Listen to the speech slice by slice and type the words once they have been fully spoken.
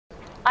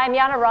I'm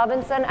Jana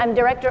Robinson. I'm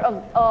director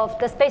of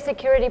the Space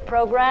Security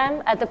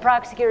Program at the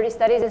Prague Security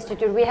Studies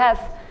Institute.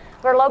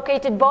 We're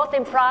located both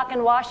in Prague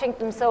and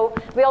Washington, so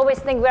we always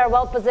think we are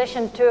well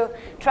positioned to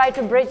try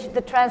to bridge the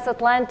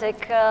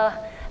transatlantic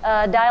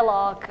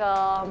dialogue.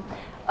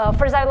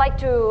 First, I'd like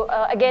to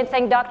again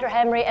thank Dr.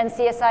 Hamre and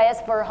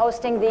CSIS for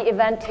hosting the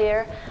event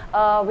here.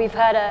 We've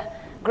had a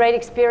great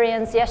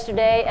experience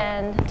yesterday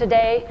and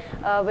today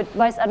with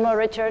Vice Admiral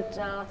Richard.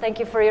 Thank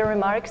you for your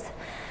remarks.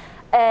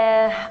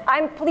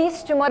 I'm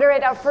pleased to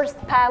moderate our first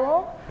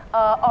panel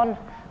on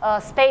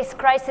space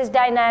crisis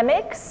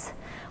dynamics.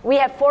 We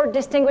have 4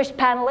 distinguished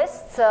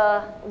panelists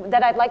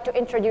that I'd like to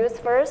introduce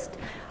first.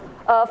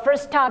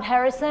 First, Todd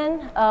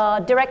Harrison,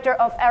 Director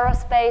of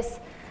Aerospace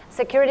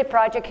Security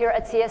Project here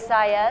at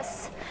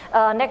CSIS.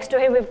 Next to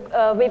him,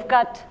 we've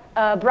got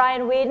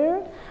Brian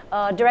Whedon,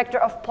 Director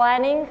of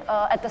Planning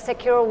at the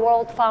Secure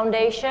World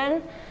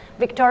Foundation.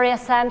 Victoria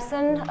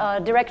Sampson,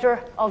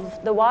 Director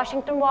of the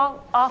Washington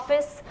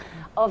office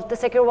of the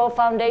Secure World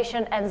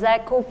Foundation, and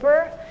Zach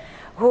Cooper,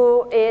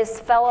 who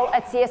is fellow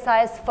at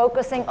CSIS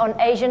focusing on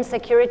Asian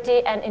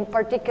security and in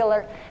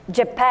particular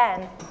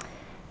Japan.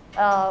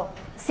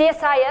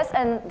 CSIS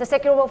and the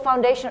Secure World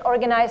Foundation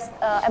organized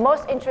a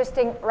most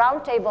interesting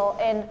roundtable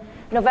in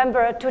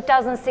November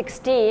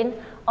 2016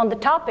 on the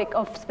topic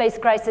of space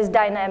crisis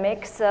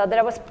dynamics that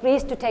I was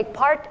pleased to take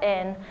part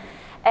in.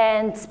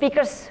 And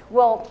speakers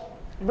will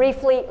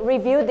briefly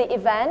review the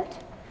event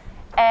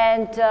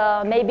and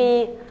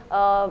maybe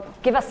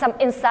give us some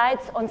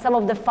insights on some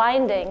of the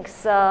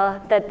findings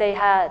that they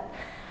had.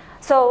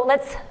 So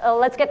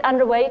let's get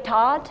underway.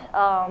 Todd,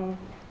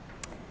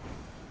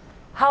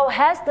 how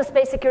has the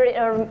space security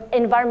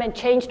environment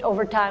changed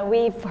over time?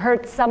 We've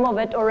heard some of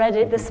it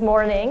already this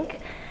morning.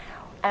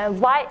 And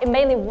why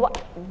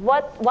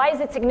is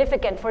it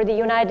significant for the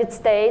United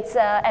States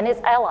and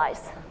its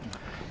allies?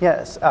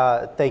 Yes,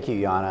 thank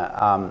you, Jana.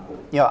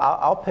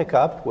 I'll pick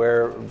up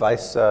where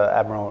Vice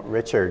Admiral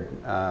Richard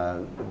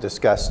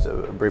discussed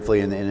briefly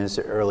in his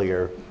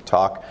earlier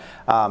talk.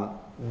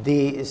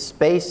 The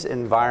space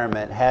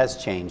environment has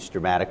changed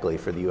dramatically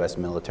for the U.S.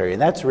 military,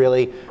 and that's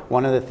really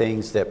one of the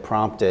things that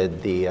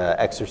prompted the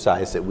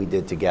exercise that we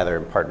did together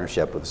in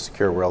partnership with the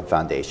Secure World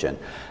Foundation.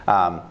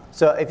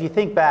 So if you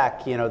think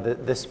back,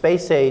 the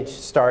space age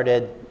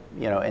started,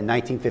 in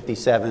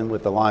 1957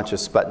 with the launch of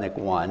Sputnik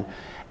 1.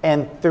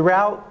 And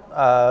throughout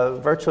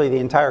virtually the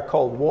entire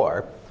Cold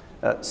War,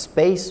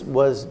 space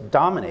was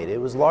dominated. It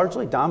was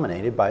largely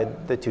dominated by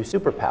the 2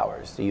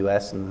 superpowers, the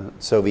US and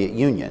the Soviet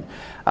Union.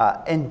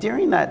 And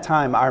during that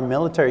time, our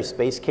military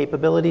space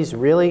capabilities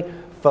really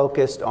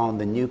focused on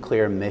the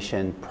nuclear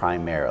mission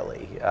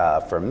primarily,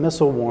 for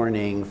missile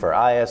warning, for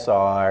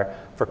ISR,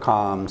 for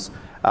comms,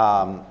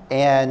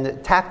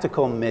 and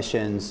tactical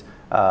missions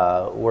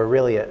were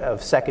really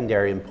of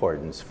secondary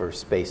importance for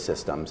space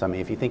systems. I mean,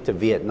 if you think to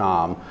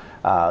Vietnam,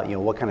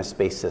 what kind of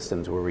space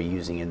systems were we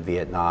using in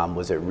Vietnam?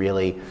 Was it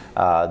really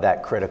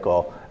that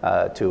critical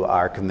to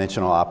our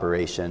conventional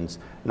operations?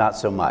 Not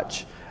so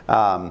much.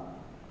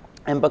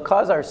 And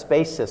because our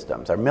space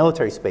systems, our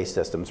military space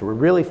systems, were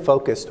really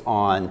focused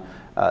on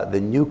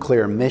the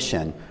nuclear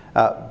mission,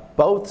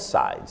 both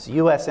sides,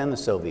 US and the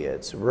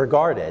Soviets,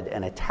 regarded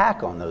an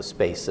attack on those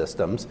space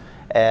systems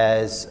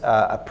as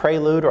a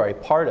prelude or a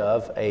part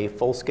of a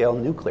full-scale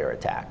nuclear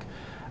attack.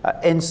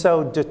 And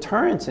so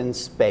deterrence in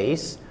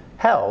space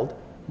held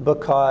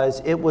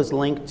because it was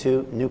linked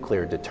to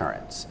nuclear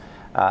deterrence.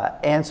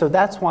 And so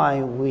that's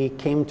why we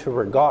came to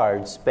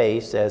regard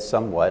space as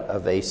somewhat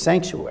of a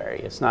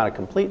sanctuary. It's not a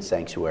complete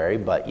sanctuary,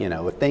 but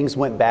if things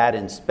went bad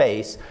in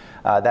space,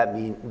 that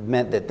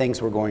meant that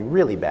things were going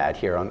really bad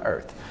here on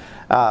Earth.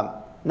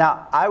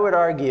 Now, I would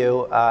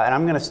argue, and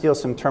I'm going to steal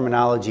some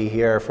terminology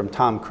here from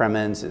Tom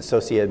Kremens,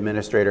 Associate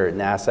Administrator at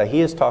NASA. He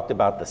has talked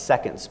about the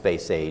second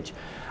space age.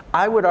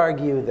 I would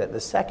argue that the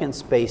second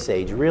space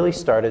age really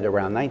started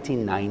around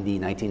 1990,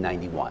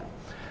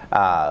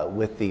 1991,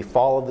 with the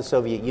fall of the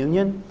Soviet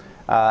Union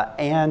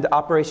and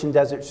Operation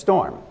Desert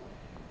Storm.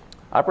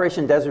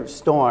 Operation Desert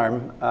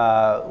Storm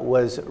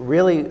was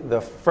really the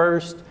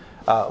first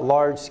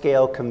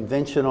large-scale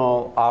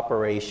conventional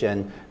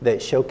operation that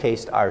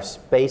showcased our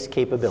space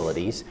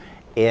capabilities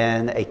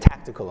in a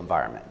tactical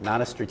environment,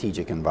 not a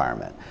strategic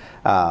environment.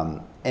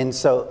 And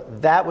so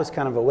that was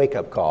kind of a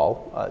wake-up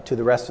call to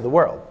the rest of the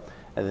world,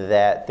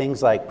 that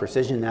things like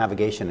precision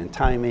navigation and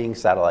timing,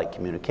 satellite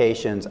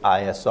communications,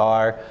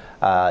 ISR,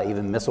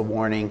 even missile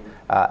warning,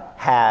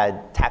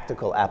 had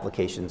tactical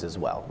applications as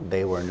well.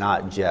 They were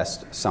not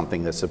just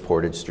something that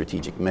supported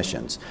strategic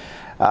missions.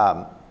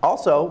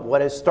 Also,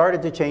 what has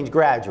started to change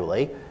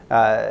gradually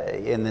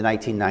in the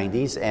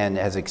 1990s and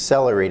has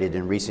accelerated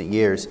in recent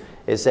years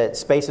is that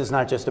space is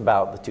not just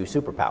about the 2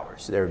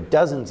 superpowers. There are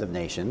dozens of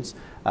nations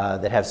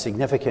that have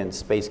significant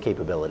space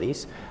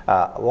capabilities,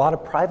 a lot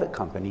of private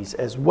companies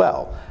as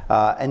well.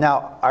 And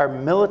now our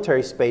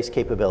military space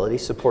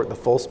capabilities support the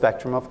full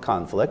spectrum of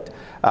conflict.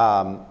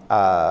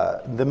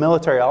 The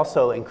military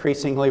also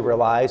increasingly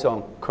relies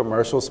on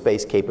commercial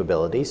space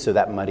capabilities, so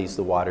that muddies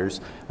the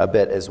waters a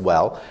bit as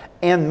well.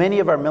 And many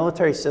of our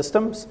military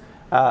systems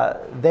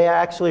they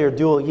actually are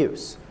dual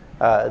use.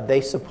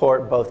 They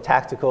support both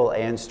tactical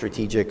and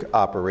strategic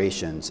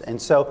operations.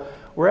 And so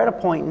we're at a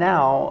point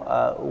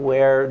now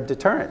where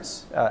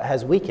deterrence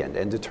has weakened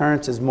and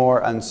deterrence is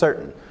more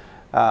uncertain.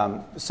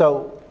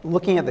 So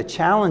looking at the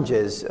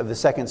challenges of the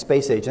second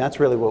space age, and that's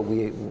really what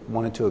we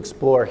wanted to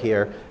explore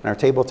here in our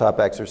tabletop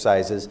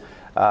exercises,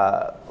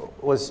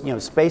 was,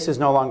 space is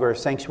no longer a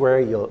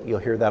sanctuary. You'll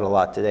hear that a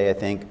lot today, I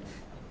think. And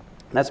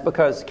that's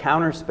because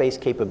counter space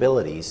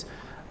capabilities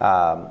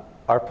are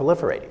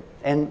proliferating.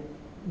 And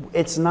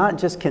it's not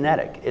just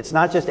kinetic. It's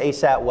not just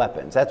ASAT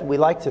weapons. We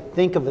like to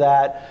think of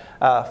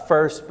that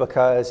first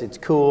because it's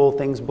cool,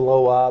 things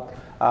blow up.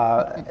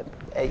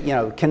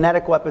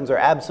 Kinetic weapons are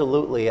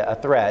absolutely a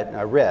threat,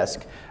 a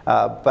risk,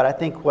 but I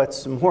think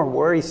what's more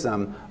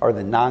worrisome are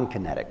the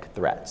non-kinetic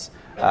threats.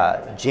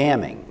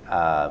 Jamming,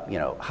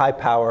 high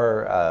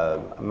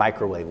power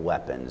microwave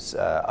weapons,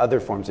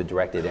 other forms of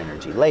directed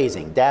energy,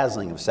 lasing,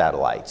 dazzling of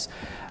satellites.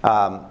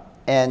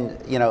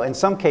 And in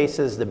some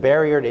cases, the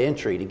barrier to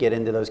entry to get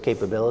into those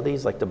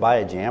capabilities, like to buy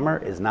a jammer,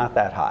 is not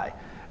that high.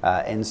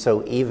 And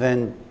so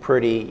even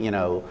pretty,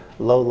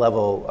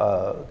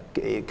 low-level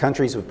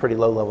countries with pretty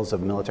low levels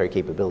of military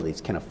capabilities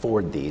can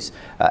afford these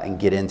and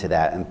get into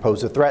that and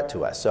pose a threat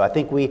to us. So I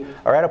think we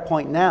are at a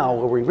point now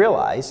where we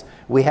realize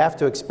we have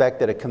to expect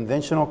that a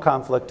conventional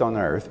conflict on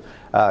Earth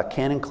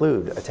can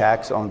include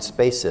attacks on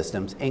space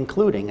systems,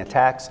 including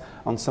attacks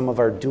on some of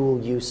our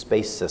dual-use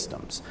space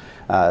systems.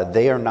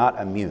 They are not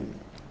immune.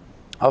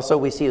 Also,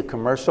 we see the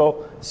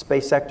commercial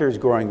space sector is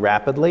growing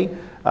rapidly.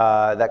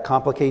 That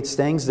complicates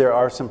things. There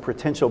are some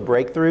potential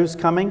breakthroughs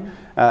coming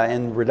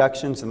in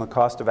reductions in the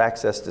cost of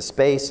access to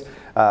space.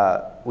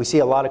 We see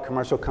a lot of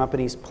commercial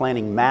companies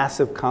planning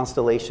massive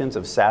constellations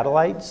of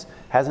satellites.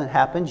 Hasn't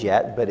happened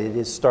yet, but it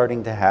is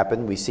starting to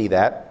happen. We see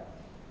that.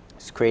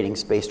 It's creating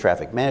space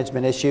traffic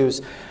management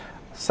issues.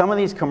 Some of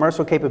these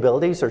commercial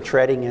capabilities are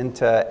treading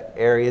into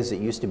areas that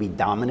used to be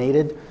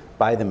dominated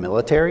by the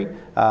military,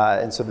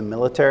 and so the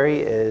military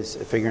is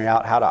figuring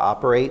out how to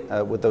operate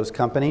with those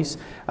companies.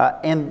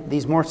 And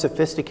these more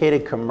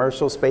sophisticated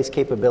commercial space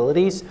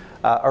capabilities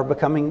are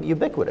becoming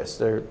ubiquitous.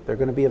 They're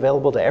going to be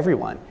available to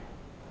everyone,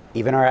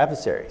 even our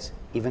adversaries,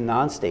 even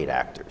non-state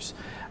actors.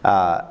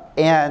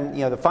 And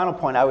the final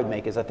point I would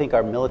make is I think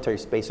our military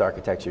space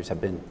architectures have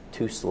been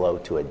too slow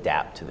to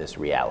adapt to this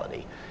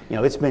reality.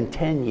 It's been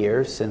 10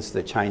 years since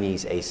the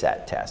Chinese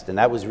ASAT test, and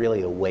that was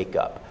really a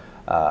wake-up.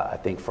 I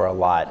think for a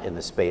lot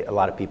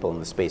of people in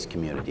the space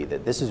community,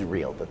 that this is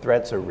real, the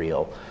threats are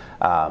real,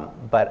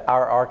 but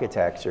our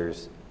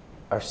architectures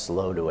are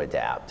slow to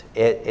adapt.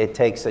 It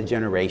takes a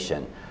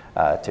generation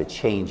to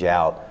change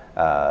out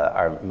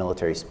our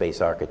military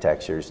space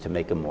architectures to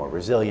make them more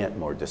resilient,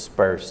 more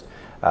dispersed,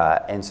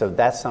 and so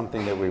that's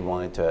something that we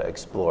wanted to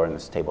explore in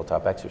this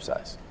tabletop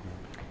exercise.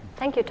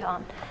 Thank you,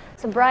 Tom.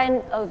 So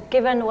Brian,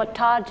 given what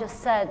Todd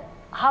just said,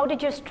 how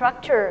did you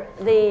structure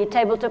the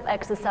tabletop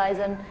exercise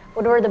and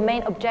what were the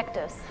main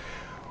objectives?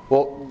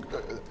 Well,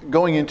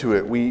 going into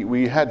it,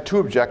 we had two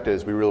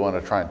objectives we really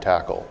wanted to try and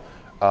tackle.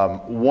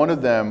 One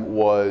of them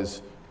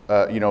was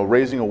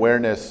raising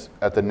awareness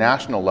at the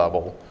national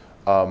level,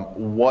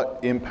 what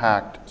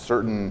impact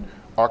certain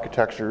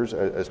architectures,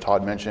 as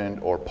Todd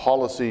mentioned, or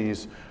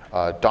policies,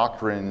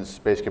 doctrines,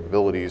 space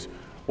capabilities,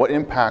 what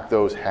impact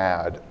those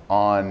had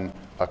on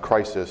a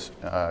crisis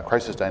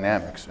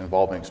dynamics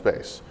involving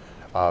space.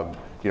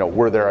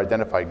 Were there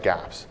identified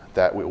gaps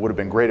that it would have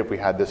been great if we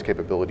had this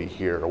capability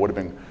here, or would have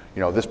been,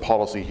 this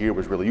policy here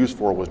was really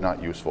useful or was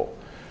not useful.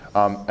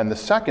 And the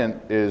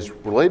second is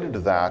related to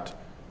that,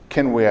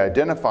 can we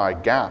identify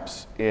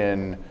gaps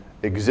in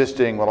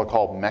existing, what I'll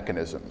call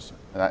mechanisms?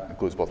 And that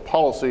includes both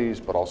policies,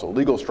 but also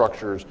legal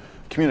structures,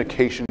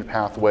 communication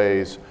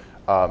pathways,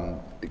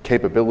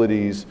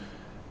 capabilities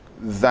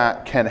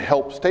that can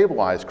help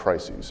stabilize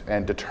crises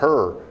and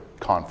deter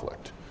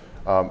conflict.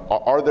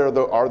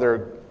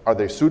 Are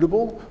they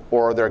suitable,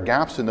 or are there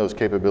gaps in those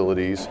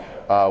capabilities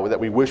that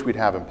we wish we'd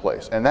have in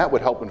place? And that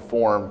would help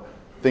inform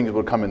things that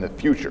would come in the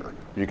future.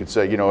 You could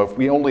say, if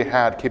we only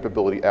had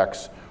capability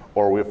X,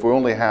 or if we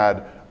only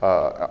had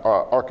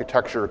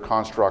architecture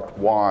construct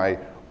Y,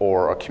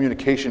 or a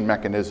communication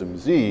mechanism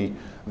Z,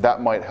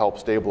 that might help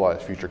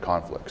stabilize future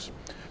conflicts.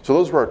 So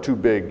those were our two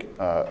big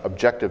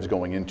objectives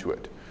going into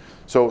it.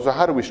 So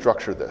how do we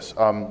structure this?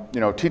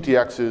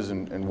 TTXs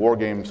and war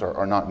games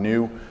are not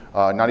new,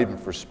 not even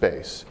for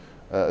space.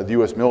 The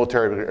U.S.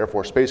 military, Air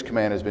Force Space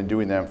Command, has been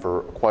doing them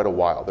for quite a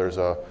while. There's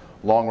a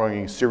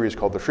long-running series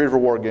called the Schriever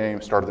War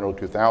Game, started in the early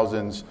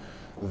 2000s,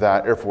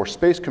 that Air Force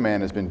Space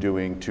Command has been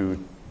doing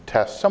to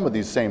test some of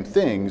these same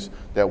things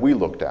that we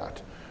looked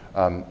at.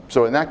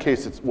 So in that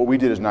case, what we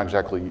did is not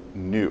exactly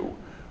new.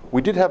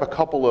 We did have a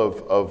couple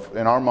of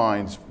in our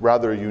minds,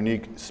 rather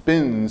unique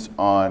spins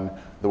on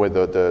the way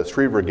the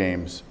Schriever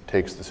games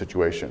takes the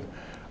situation.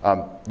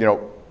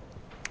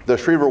 The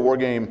Schriever War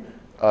Game,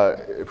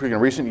 in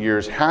recent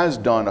years, has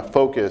done a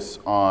focus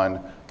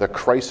on the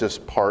crisis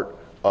part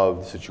of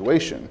the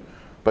situation,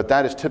 but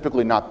that is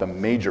typically not the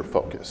major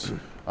focus.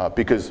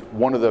 because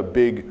one of the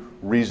big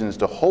reasons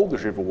to hold the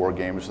Street of War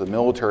game is for the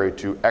military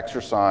to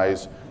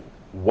exercise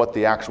what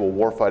the actual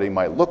warfighting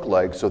might look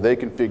like so they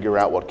can figure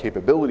out what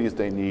capabilities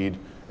they need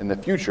in the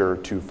future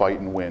to fight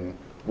and win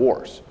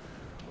wars.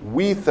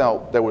 We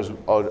felt there was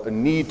a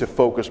need to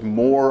focus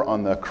more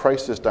on the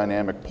crisis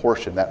dynamic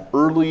portion, that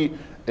early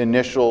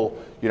initial,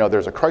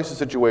 there's a crisis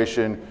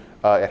situation,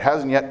 it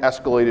hasn't yet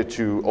escalated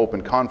to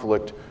open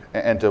conflict,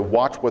 and to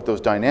watch what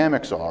those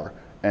dynamics are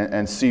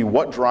and see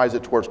what drives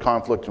it towards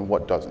conflict and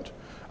what doesn't.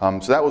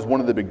 So that was one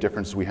of the big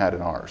differences we had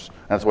in ours.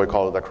 And that's why I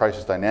call it the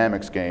crisis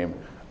dynamics game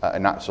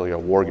and not necessarily a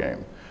war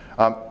game.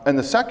 And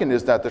the second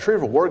is that the Street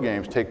of War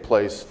games take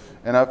place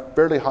in a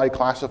fairly high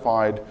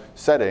classified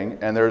setting,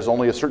 and there's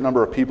only a certain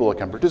number of people that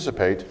can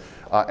participate,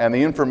 and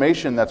the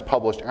information that's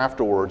published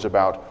afterwards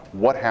about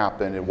what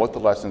happened and what the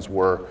lessons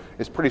were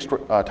is pretty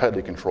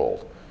tightly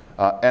controlled.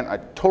 And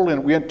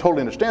we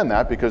totally understand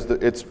that because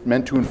it's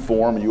meant to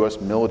inform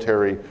U.S.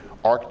 military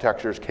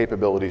architecture's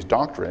capabilities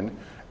doctrine,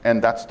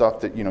 and that's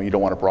stuff that you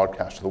don't want to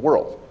broadcast to the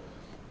world.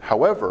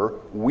 However,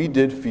 we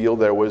did feel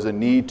there was a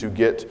need to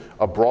get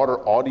a broader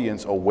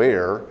audience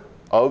aware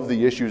of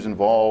the issues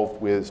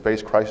involved with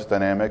space crisis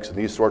dynamics and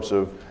these sorts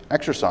of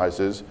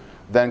exercises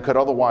than could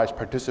otherwise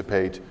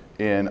participate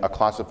in a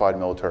classified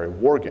military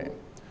war game.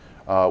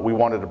 We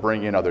wanted to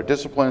bring in other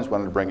disciplines,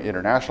 wanted to bring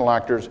international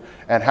actors,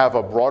 and have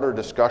a broader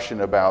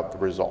discussion about the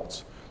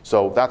results.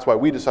 So that's why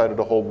we decided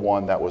to hold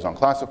one that was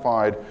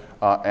unclassified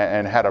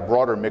and had a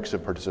broader mix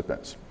of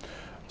participants.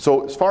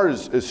 So as far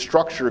as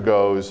structure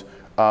goes,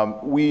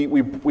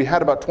 we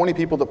had about 20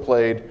 people that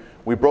played.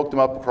 We broke them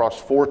up across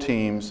 4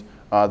 teams.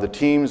 The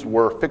teams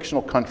were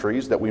fictional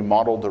countries that we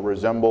modeled to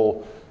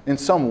resemble, in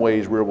some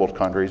ways, real-world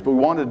countries, but we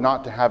wanted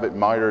not to have it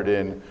mired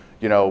in,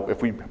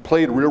 if we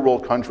played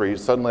real-world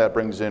countries, suddenly that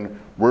brings in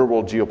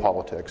real-world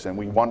geopolitics, and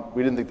we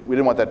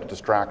didn't want that to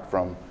distract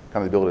from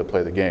kind of the ability to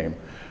play the game.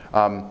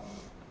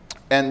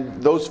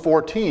 And those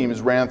 4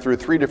 teams ran through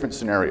 3 different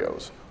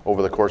scenarios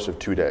over the course of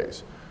 2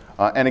 days.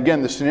 And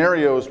again, the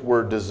scenarios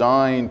were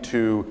designed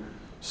to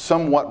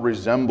somewhat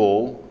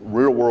resemble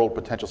real-world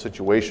potential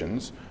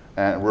situations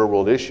and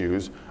real-world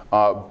issues,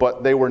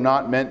 but they were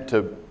not meant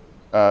to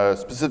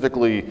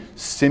specifically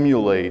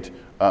simulate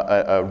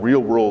a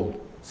real-world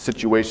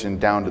situation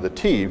down to the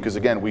T, because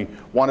again, we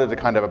wanted to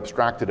kind of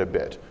abstract it a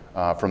bit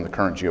from the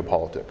current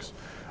geopolitics.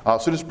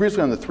 So just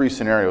briefly on the 3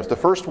 scenarios. The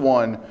first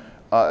one,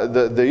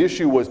 the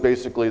issue was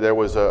basically there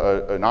was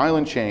an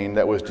island chain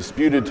that was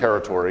disputed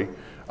territory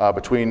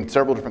between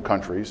several different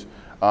countries,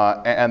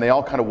 and they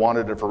all kind of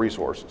wanted it for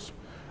resources.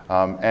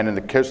 And in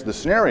the case of the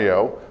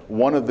scenario,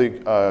 one of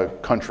the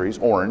countries,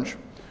 Orange,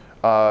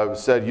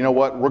 said, you know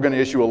what, we're going to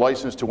issue a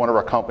license to one of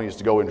our companies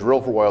to go and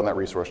drill for oil in that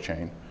resource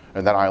chain,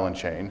 in that island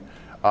chain,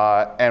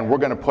 and we're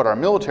going to put our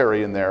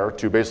military in there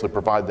to basically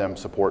provide them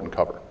support and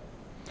cover.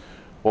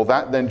 Well,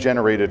 that then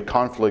generated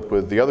conflict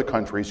with the other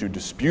countries who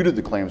disputed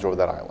the claims over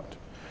that island.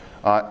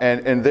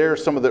 And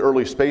there's some of the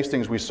early space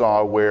things we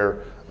saw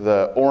where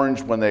the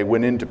Orange, when they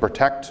went in to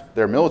protect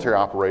their military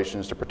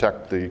operations, to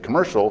protect the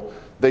commercial,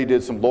 they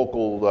did some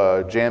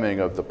local jamming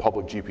of the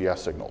public GPS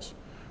signals,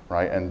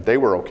 right? And they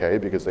were okay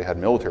because they had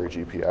military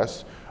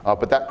GPS,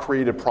 but that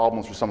created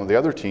problems for some of the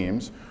other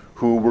teams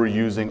who were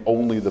using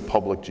only the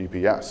public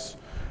GPS.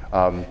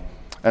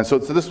 And so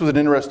this was an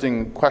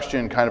interesting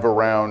question kind of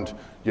around,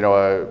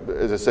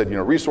 as I said,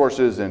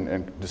 resources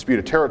and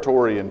disputed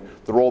territory and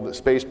the role that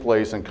space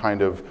plays in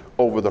kind of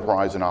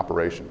over-the-horizon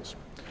operations.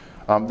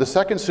 The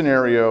second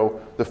scenario,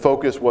 the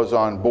focus was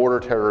on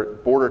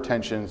border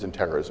tensions and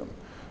terrorism.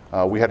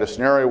 We had a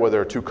scenario where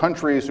there are 2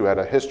 countries who had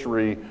a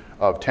history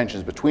of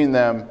tensions between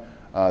them.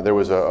 There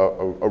was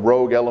a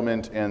rogue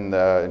element in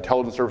the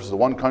intelligence services of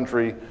one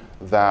country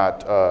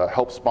that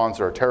helped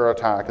sponsor a terror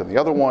attack in the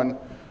other one.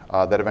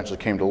 That eventually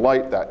came to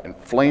light, that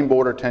inflamed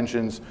border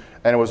tensions,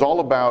 and it was all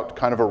about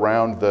kind of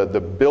around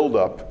the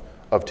buildup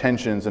of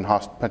tensions and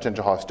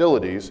potential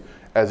hostilities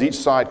as each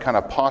side kind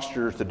of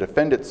postures to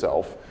defend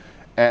itself.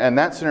 And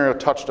that scenario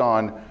touched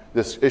on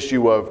this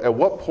issue of at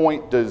what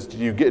point do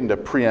you get into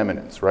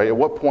preeminence, right? At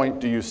what point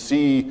do you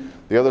see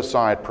the other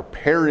side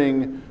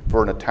preparing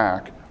for an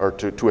attack or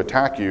to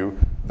attack you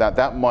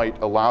that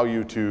might allow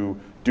you to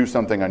do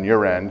something on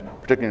your end,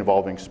 particularly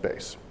involving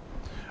space.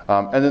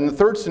 And then the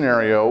third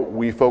scenario,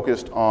 we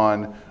focused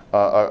on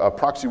a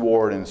proxy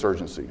war and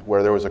insurgency,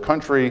 where there was a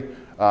country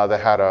that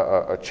had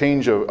a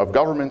change of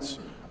governments.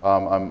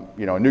 A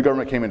new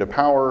government came into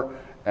power,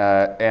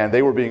 and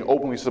they were being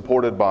openly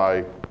supported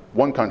by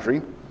one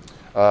country.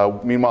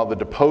 Meanwhile, the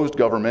deposed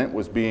government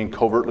was being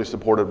covertly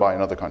supported by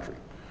another country.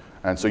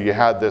 And so you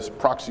had this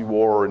proxy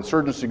war or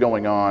insurgency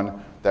going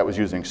on that was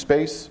using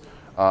space.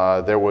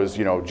 There was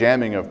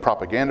jamming of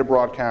propaganda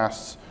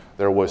broadcasts.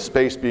 There was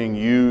space being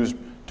used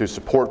to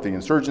support the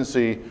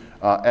insurgency,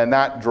 and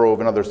that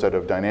drove another set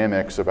of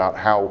dynamics about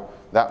how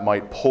that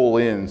might pull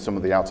in some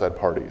of the outside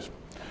parties.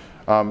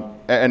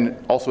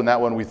 And also in that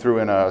one, we threw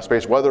in a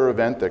space weather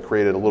event that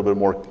created a little bit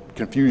more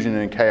confusion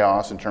and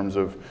chaos in terms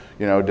of,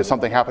 did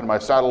something happen to my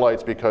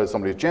satellites because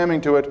somebody's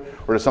jamming to it,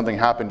 or does something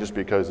happen just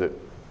because it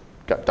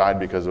died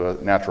because of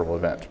a natural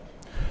event.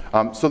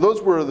 So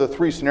those were the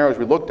three scenarios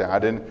we looked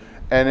at, and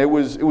it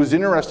was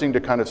interesting to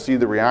kind of see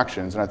the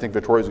reactions, and I think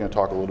Victoria's going to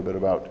talk a little bit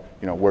about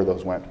where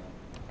those went.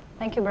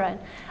 Thank you, Brian.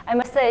 I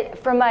must say,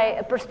 from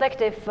my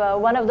perspective,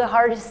 one of the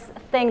hardest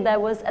things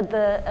that was at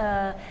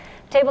the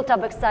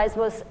tabletop exercise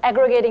was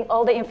aggregating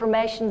all the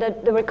information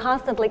that were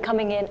constantly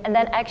coming in and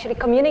then actually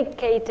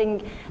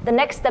communicating the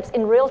next steps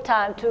in real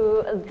time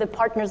to the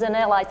partners and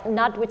allies,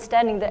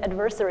 notwithstanding the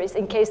adversaries,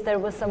 in case there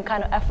was some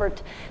kind of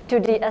effort to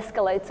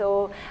de-escalate.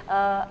 So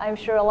I'm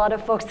sure a lot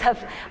of folks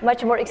have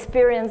much more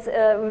experience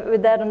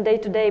with that on a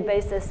day-to-day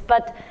basis.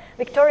 But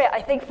Victoria,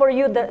 I think for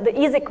you, the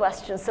easy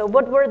question. So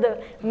what were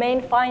the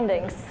main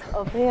findings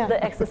of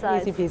the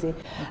exercise? Easy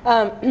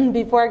peasy.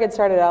 Before I get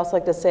started, I'd also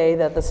like to say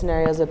that the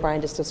scenarios that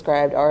Brian just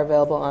described are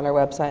available on our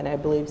website, and I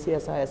believe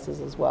CSIS is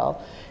as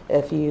well,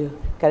 if you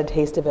got a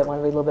taste of it, want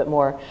to read a little bit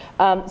more.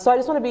 So I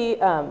just want to be,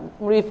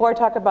 before I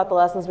talk about the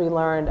lessons we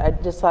learned, I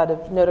just thought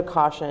of note of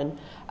caution.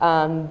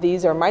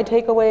 These are my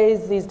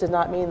takeaways. These did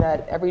not mean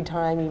that every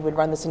time you would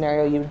run the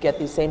scenario, you would get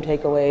these same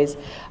takeaways.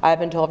 I've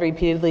been told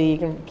repeatedly you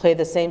can play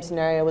the same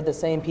scenario with the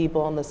same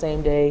people on the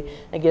same day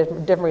and get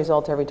different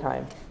results every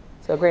time.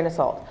 So a grain of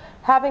salt.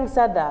 Having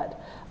said that,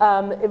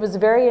 it was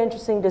very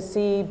interesting to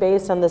see,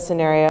 based on the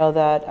scenario,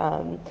 that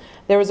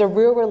there was a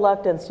real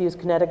reluctance to use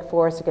kinetic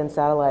force against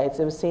satellites.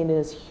 It was seen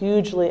as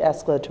hugely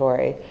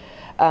escalatory.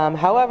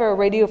 However,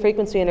 radio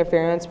frequency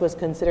interference was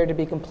considered to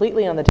be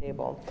completely on the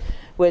table,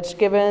 which,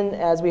 given,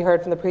 as we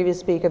heard from the previous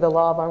speaker, the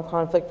law of armed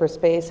conflict for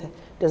space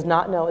does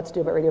not know what to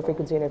do about radio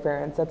frequency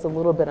interference. That's a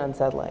little bit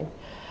unsettling.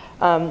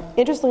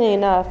 Interestingly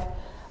enough,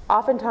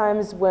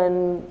 oftentimes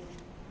when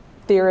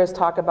theorists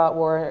talk about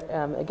war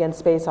against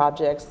space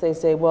objects, they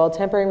say, well,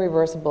 temporary and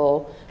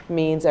reversible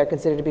means they're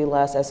considered to be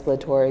less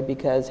escalatory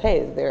because,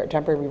 hey, they're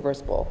temporary and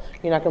reversible.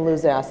 You're not going to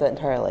lose the asset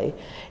entirely.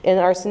 In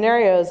our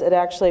scenarios, it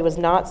actually was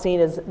not seen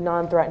as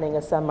non-threatening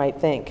as some might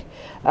think.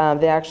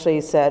 They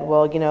actually said,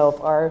 well,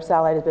 if our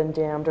satellite has been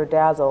jammed or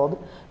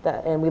dazzled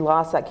and we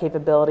lost that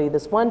capability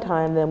this one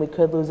time, then we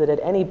could lose it at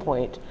any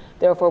point.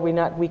 Therefore,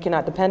 we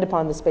cannot depend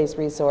upon the space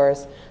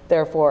resource.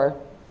 Therefore,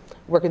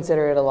 we're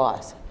considered a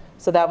loss.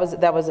 So that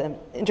was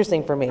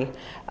interesting for me.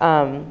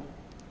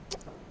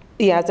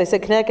 As I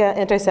said, kinetic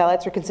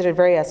anti-satellites were considered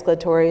very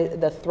escalatory.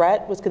 The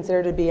threat was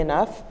considered to be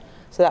enough.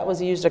 So that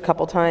was used a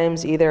couple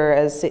times, either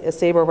as a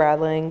saber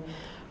rattling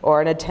or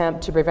an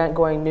attempt to prevent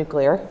going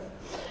nuclear.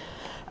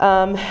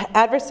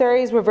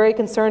 Adversaries were very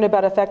concerned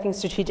about affecting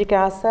strategic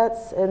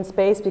assets in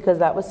space because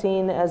that was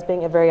seen as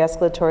being very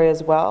escalatory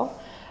as well.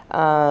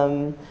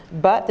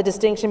 But the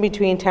distinction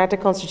between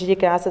tactical and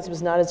strategic assets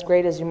was not as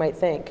great as you might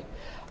think.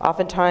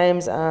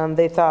 Oftentimes,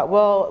 they thought,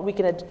 well, we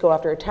can go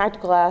after a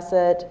tactical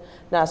asset,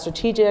 not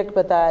strategic,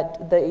 but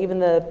even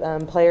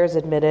the players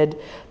admitted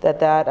that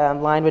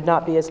line would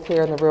not be as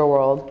clear in the real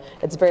world.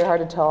 It's very hard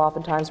to tell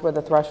oftentimes where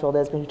the threshold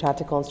is between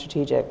tactical and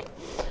strategic.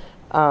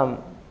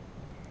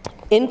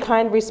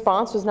 In-kind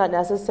response was not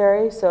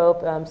necessary,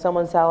 so if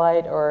someone's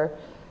satellite or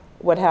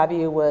what have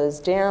you was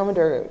jammed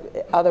or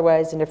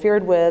otherwise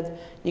interfered with,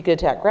 you could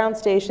attack ground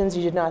stations.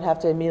 You did not have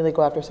to immediately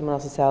go after someone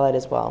else's satellite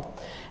as well.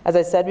 As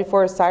I said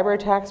before, cyber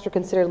attacks were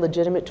considered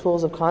legitimate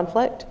tools of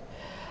conflict,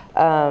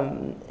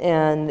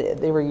 and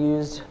they were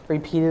used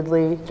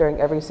repeatedly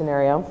during every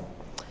scenario.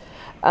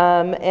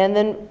 And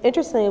then,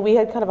 interestingly, we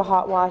had kind of a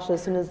hot wash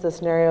as soon as the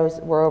scenarios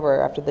were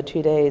over after the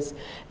 2 days.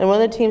 And one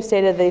of the teams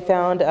stated they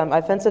found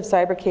offensive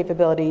cyber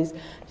capabilities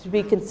to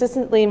be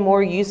consistently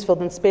more useful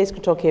than space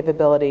control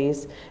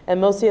capabilities.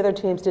 And most of the other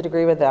teams did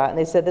agree with that. And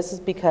they said this is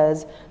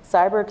because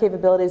cyber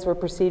capabilities were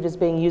perceived as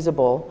being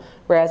usable,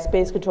 whereas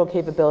space control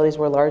capabilities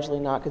were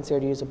largely not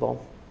considered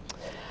usable.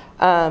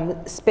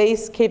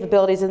 Space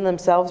capabilities in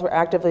themselves were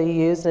actively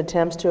used in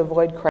attempts to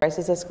avoid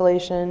crisis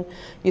escalation.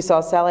 You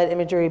saw satellite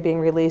imagery being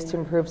released to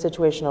improve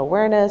situational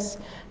awareness,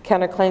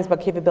 counterclaims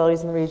about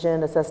capabilities in the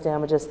region, assess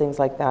damages, things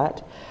like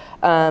that.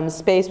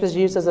 Space was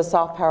used as a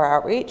soft power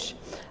outreach.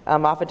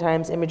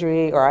 Oftentimes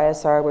imagery or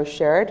ISR was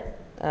shared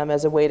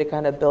as a way to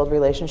kind of build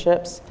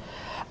relationships.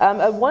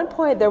 At one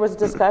point, there was a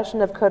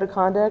discussion of code of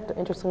conduct,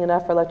 interestingly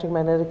enough, for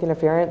electromagnetic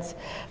interference,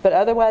 but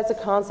otherwise the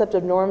concept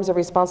of norms of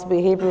responsible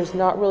behavior was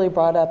not really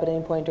brought up at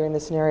any point during the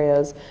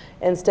scenarios.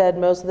 Instead,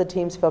 most of the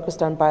teams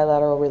focused on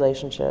bilateral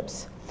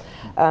relationships.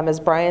 As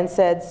Brian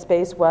said,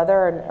 space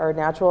weather or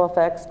natural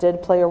effects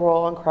did play a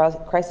role in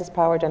crisis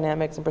power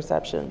dynamics and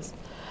perceptions.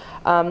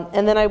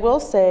 And then I will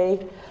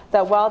say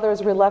that while there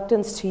was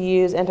reluctance to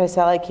use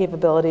anti-satellite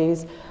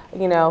capabilities,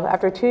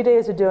 after 2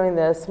 days of doing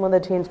this, one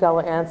of the teams got a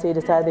little antsy,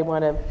 decided they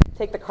want to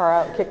take the car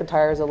out and kick the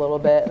tires a little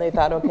bit, and they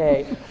thought,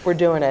 okay, we're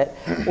doing it.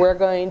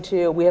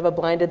 We have a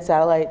blinded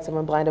satellite,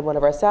 someone blinded one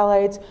of our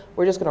satellites,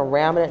 we're just going to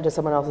ram it into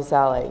someone else's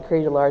satellite and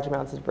create a large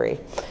amounts of debris.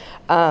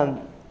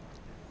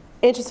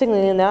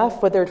 Interestingly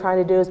enough, what they're trying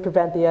to do is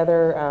prevent the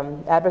other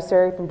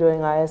adversary from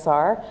doing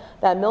ISR.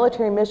 That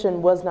military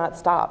mission was not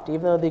stopped,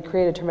 even though they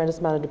created a tremendous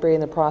amount of debris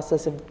in the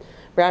process of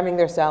ramming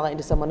their satellite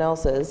into someone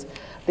else's.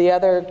 The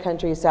other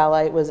country's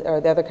satellite was, or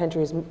the other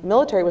country's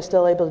military was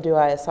still able to do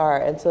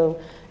ISR. And so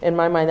in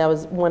my mind, that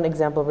was one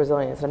example of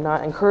resilience. I'm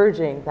not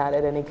encouraging that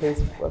at any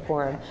case or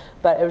form,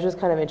 but it was just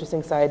kind of an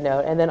interesting side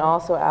note. And then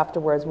also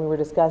afterwards, when we were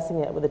discussing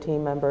it with the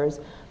team members,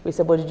 we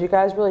said, well, did you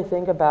guys really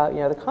think about,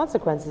 the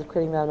consequences of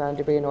creating that amount of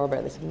debris in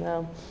orbit? They said,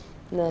 no,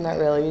 not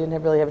really. We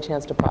didn't really have a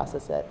chance to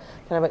process it.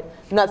 Kind of,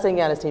 I'm not saying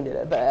Yana's team did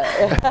it, but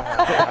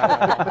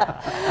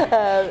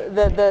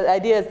the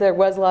idea is there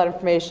was a lot of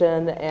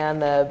information, and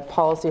the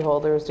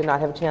policyholders did not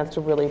have a chance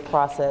to really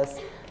process.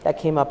 That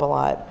came up a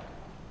lot.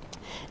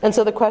 And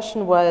so the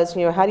question was,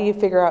 how do you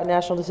figure out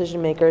national decision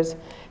makers?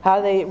 How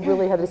do they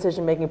really have a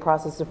decision-making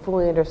process to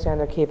fully understand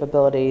their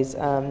capabilities?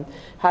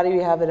 How do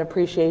you have an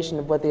appreciation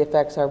of what the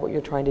effects are, what you're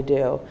trying to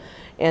do?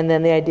 And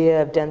then the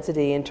idea of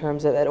density in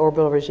terms of at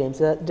orbital regimes,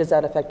 does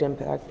that affect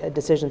impact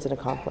decisions in a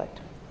conflict?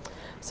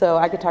 So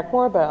I could talk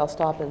more, but I'll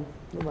stop and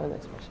move on to the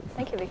next question.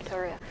 Thank you,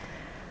 Victoria.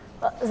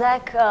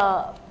 Zach,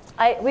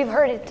 we've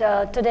heard it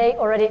today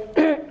already.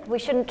 We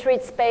shouldn't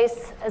treat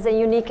space as a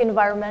unique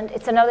environment.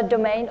 It's another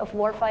domain of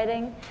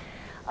warfighting.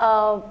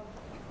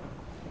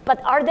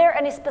 But are there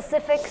any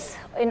specifics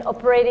in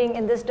operating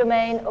in this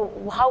domain?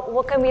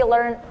 What can we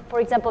learn, for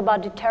example,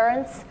 about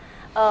deterrence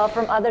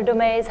from other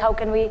domains? How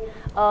can we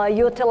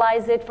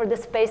utilize it for the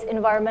space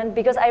environment?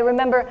 Because I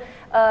remember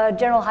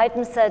General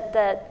Hyten said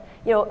that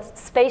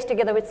space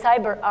together with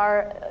cyber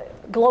are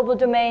global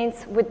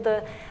domains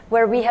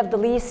where we have the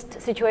least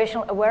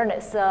situational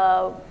awareness.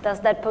 Does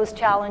that pose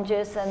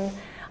challenges, and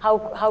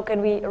how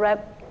can we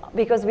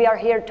because we are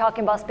here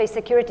talking about space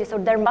security, so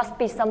there must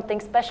be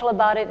something special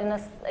about it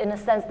in a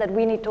sense that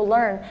we need to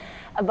learn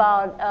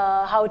about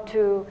how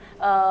to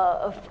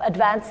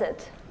advance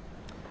it.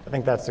 I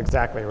think that's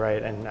exactly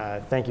right,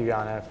 and thank you,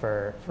 Yana,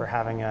 for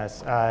having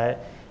us.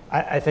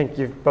 I think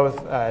you've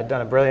both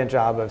done a brilliant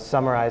job of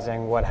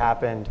summarizing what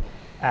happened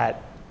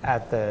at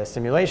the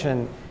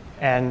simulation,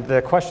 and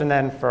the question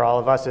then for all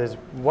of us is,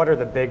 what are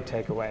the big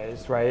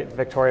takeaways, right?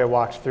 Victoria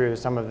walked through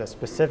some of the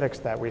specifics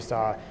that we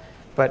saw,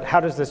 but how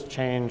does this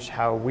change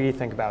how we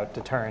think about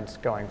deterrence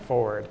going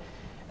forward?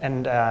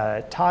 And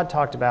Todd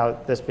talked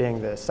about this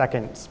being the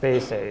second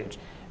space age,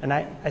 and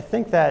I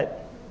think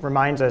that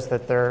reminds us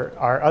that there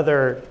are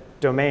other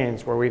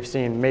domains where we've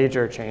seen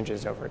major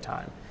changes over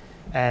time.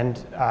 And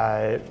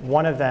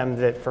one of them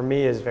that for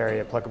me is very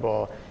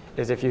applicable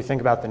is if you think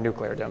about the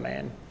nuclear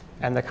domain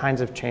and the kinds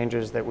of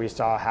changes that we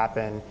saw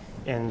happen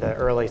in the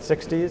early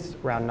 60s,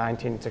 around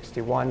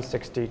 1961,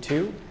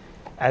 62,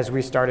 as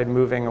we started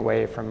moving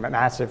away from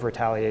massive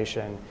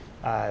retaliation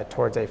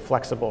towards a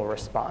flexible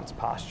response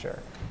posture,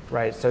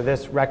 right? So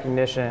this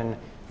recognition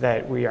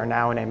that we are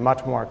now in a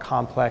much more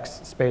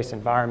complex space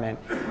environment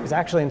is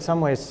actually in some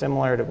ways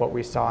similar to what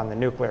we saw in the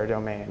nuclear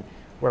domain,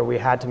 where we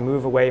had to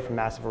move away from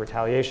massive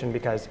retaliation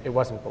because it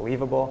wasn't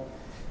believable.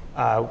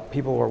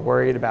 People were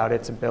worried about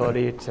its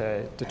ability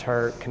to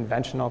deter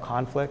conventional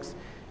conflicts.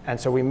 And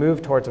so we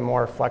moved towards a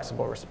more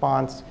flexible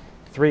response.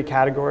 3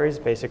 categories,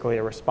 basically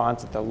a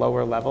response at the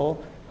lower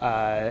level,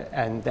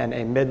 and then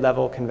a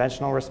mid-level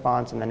conventional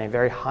response, and then a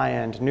very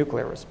high-end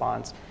nuclear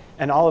response.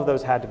 And all of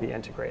those had to be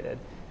integrated.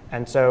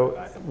 And so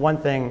one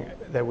thing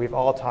that we've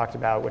all talked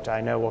about, which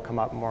I know will come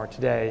up more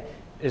today,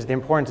 is the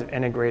importance of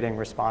integrating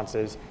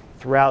responses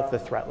throughout the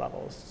threat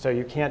levels. So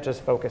you can't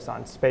just focus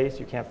on space,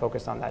 you can't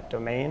focus on that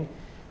domain,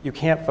 you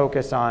can't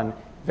focus on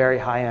very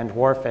high-end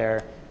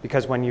warfare,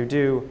 because when you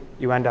do,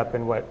 you end up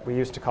in what we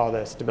used to call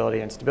the stability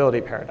and stability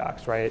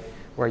paradox, right?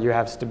 Where you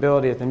have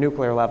stability at the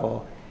nuclear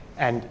level,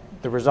 and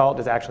the result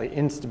is actually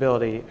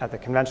instability at the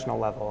conventional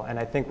level. And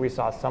I think we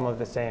saw some of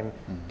the same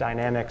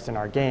dynamics in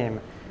our game,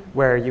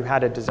 where you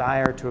had a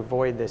desire to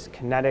avoid this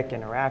kinetic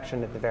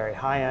interaction at the very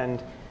high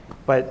end,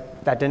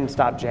 but that didn't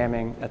stop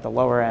jamming at the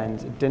lower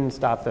end. It didn't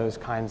stop those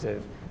kinds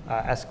of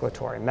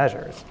escalatory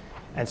measures.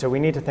 And so we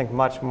need to think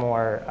much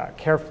more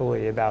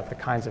carefully about the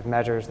kinds of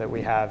measures that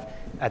we have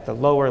at the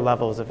lower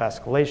levels of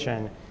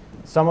escalation.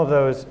 Some of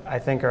those, I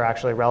think, are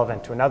actually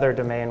relevant to another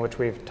domain, which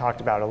we've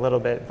talked about a little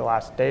bit the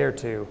last day or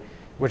two,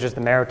 which is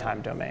the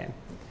maritime domain.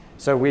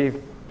 So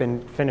we've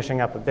been finishing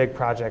up a big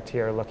project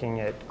here looking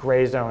at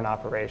gray zone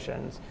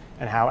operations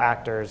and how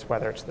actors,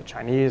 whether it's the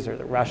Chinese or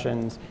the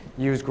Russians,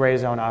 use gray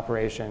zone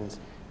operations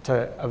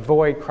to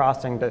avoid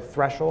crossing the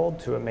threshold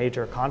to a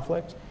major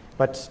conflict,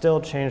 but still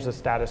change the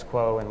status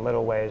quo in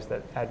little ways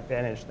that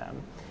advantage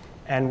them.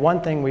 And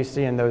one thing we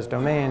see in those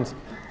domains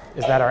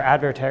is that our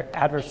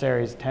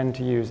adversaries tend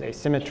to use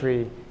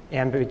asymmetry,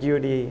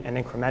 ambiguity, and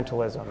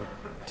incrementalism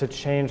to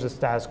change the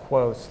status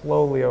quo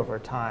slowly over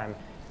time.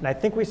 And I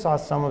think we saw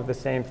some of the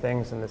same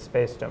things in the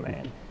space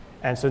domain.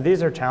 And so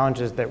these are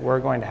challenges that we're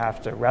going to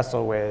have to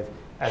wrestle with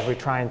as we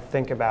try and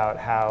think about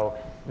how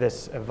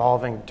this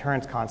evolving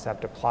deterrence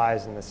concept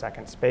applies in the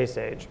second space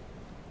age.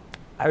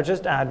 I would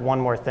just add one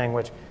more thing,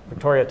 which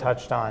Victoria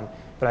touched on,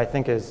 but I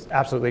think is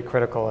absolutely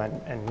critical,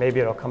 and maybe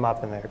it'll come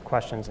up in the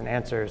questions and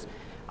answers.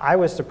 I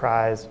was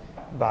surprised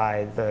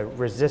by the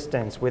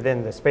resistance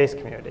within the space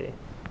community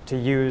to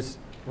use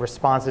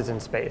responses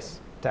in space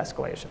to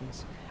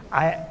escalations.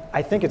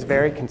 I think it's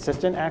very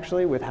consistent,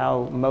 actually, with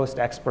how most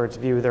experts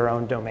view their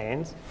own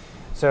domains.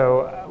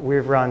 So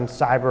we've run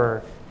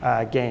cyber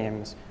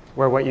games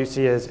where what you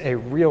see is a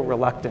real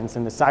reluctance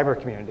in the cyber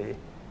community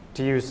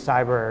to use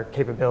cyber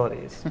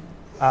capabilities,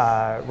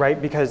 right?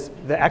 Because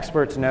the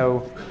experts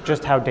know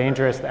just how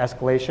dangerous the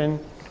escalation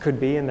could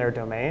be in their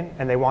domain,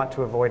 and they want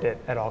to avoid it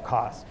at all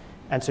costs.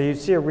 And so you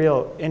see a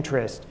real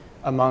interest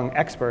among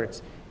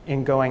experts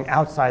in going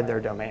outside their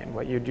domain,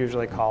 what you'd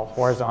usually call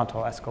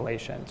horizontal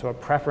escalation. So a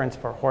preference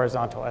for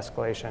horizontal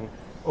escalation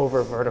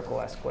over vertical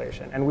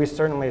escalation. And we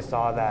certainly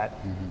saw that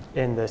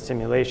in the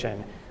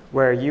simulation,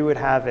 where you would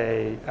have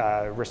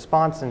a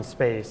response in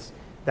space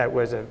that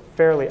was a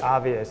fairly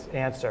obvious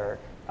answer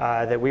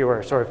that we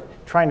were sort of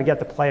trying to get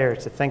the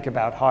players to think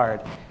about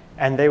hard.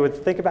 And they would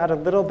think about it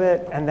a little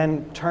bit and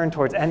then turn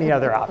towards any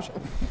other option,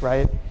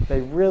 right? They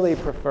really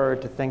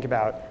preferred to think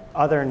about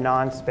other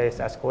non-space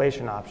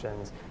escalation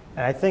options.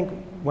 And I think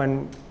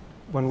when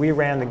we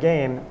ran the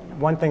game,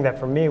 one thing that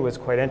for me was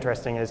quite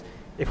interesting is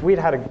if we'd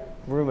had a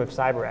room of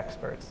cyber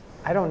experts,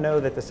 I don't know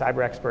that the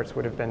cyber experts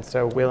would have been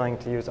so willing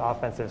to use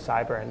offensive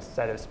cyber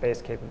instead of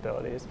space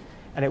capabilities.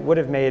 And it would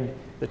have made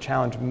the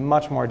challenge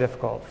much more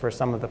difficult for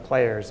some of the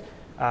players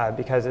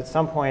because at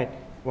some point,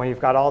 when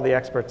you've got all the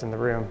experts in the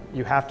room,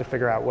 you have to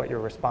figure out what your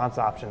response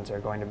options are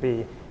going to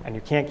be. And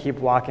you can't keep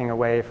walking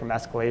away from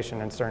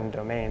escalation in certain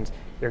domains.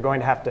 You're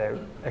going to have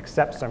to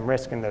accept some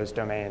risk in those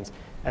domains.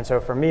 And so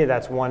for me,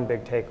 that's one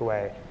big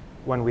takeaway.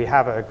 When we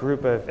have a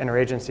group of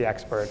interagency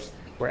experts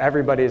where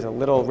everybody's a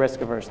little risk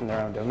averse in their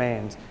own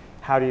domains,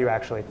 how do you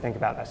actually think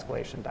about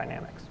escalation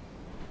dynamics?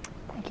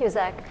 Thank you,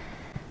 Zach.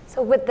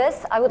 So with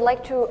this, I would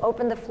like to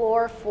open the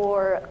floor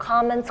for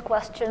comments,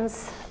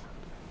 questions.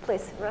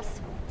 Please,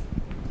 Russ.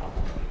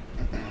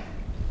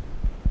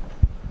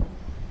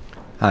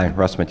 Hi,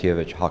 Russ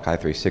Matievich, Hawkeye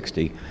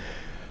 360.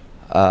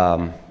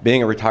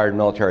 Being a retired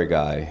military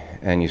guy,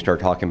 and you start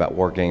talking about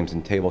war games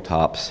and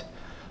tabletops,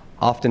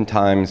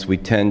 oftentimes we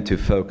tend to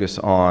focus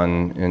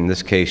on, in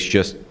this case,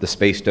 just the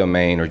space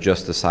domain or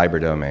just the cyber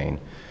domain.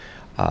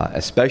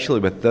 Especially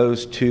with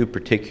those two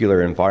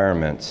particular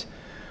environments,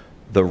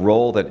 the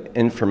role that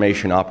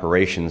information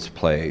operations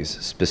plays,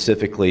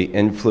 specifically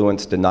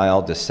influence,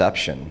 denial,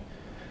 deception,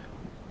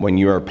 when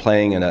you are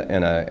playing in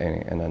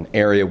an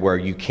area where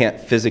you can't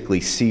physically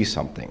see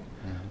something.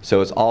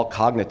 So it's all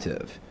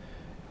cognitive.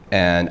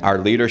 And our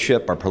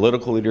leadership, our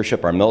political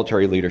leadership, our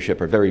military leadership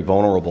are very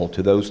vulnerable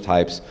to those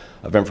types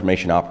of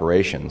information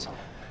operations.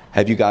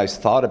 Have you guys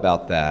thought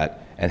about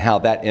that and how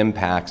that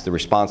impacts the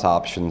response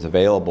options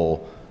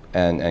available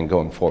and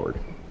going forward?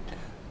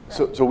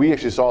 So we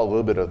actually saw a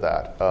little bit of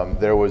that.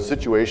 There was a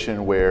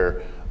situation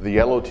where the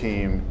yellow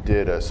team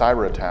did a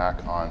cyber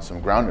attack on some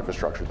ground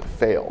infrastructure that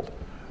failed,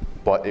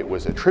 but it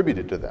was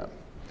attributed to them.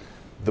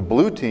 The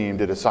blue team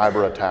did a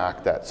cyber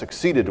attack that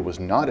succeeded, was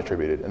not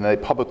attributed, and they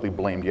publicly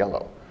blamed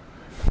yellow.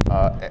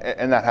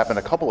 And that happened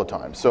a couple of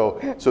times.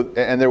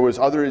 And there was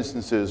other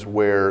instances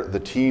where the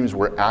teams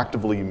were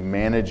actively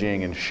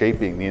managing and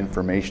shaping the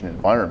information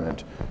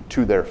environment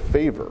to their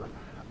favor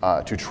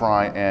to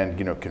try and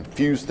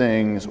confuse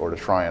things or to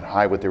try and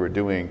hide what they were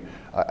doing.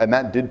 And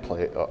that did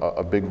play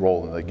a big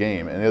role in the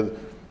game. And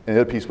the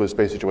other piece was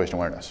space situation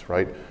awareness,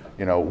 right?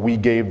 We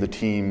gave the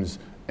teams,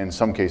 in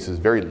some cases,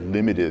 very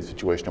limited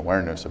situation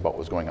awareness about what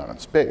was going on in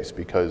space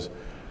because,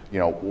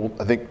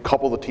 I think a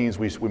couple of the teams,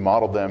 we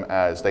modeled them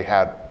as they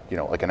had,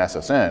 like an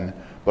SSN,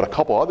 but a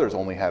couple others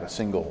only had a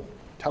single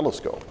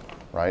telescope,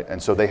 right?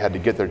 And so they had to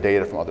get their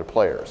data from other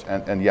players.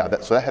 And yeah,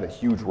 so that had a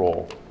huge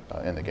role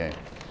in the game.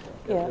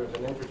 Yeah. There's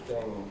an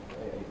interesting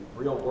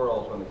real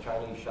world when the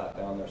Chinese shot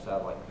down their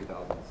satellite in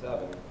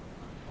 2007.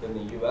 When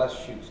the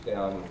U.S. shoots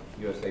down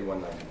USA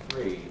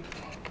 193,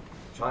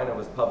 China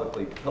was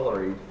publicly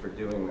pilloried for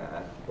doing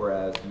that,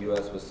 whereas the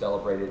U.S. was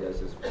celebrated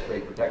as this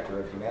great protector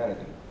of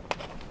humanity.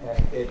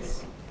 And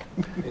it's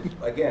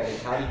how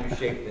do you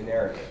shape the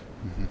narrative?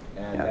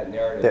 And that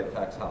narrative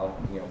affects how,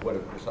 what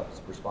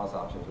response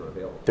options are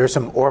available. There's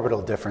some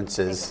orbital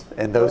differences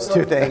in those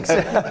two things.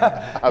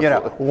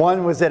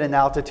 One was at an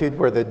altitude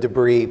where the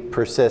debris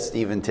persists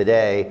even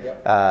today.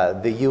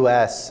 Yep. The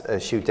U.S.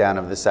 Shoot down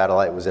of the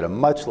satellite was at a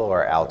much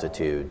lower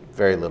altitude,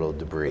 very little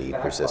debris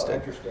persisted.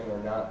 Interesting or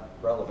not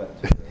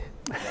relevant to the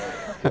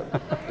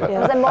It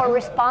was a more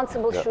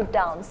responsible shoot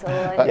down, so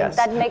Yes.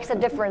 that makes a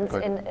difference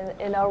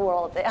in our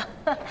world. Yeah.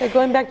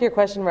 Going back to your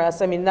question, Russ,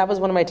 that was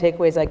one of my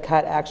takeaways I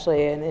cut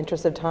actually in the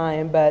interest of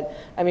time, but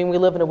we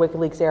live in a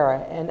WikiLeaks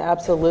era, and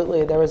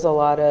absolutely there was a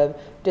lot of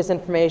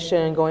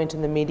disinformation going to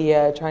the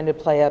media, trying to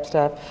play up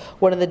stuff.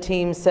 One of the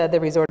teams said they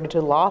resorted to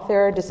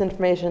lawfare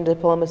disinformation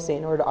diplomacy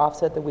in order to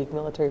offset the weak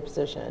military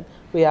position.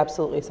 We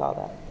absolutely saw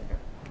that.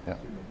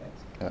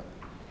 Yeah.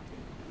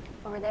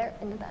 Over there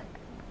in the back.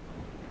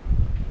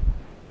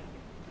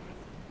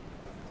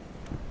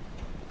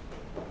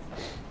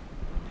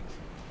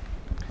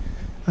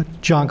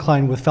 John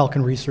Klein with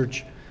Falcon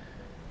Research.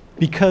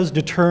 Because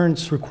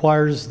deterrence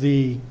requires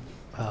the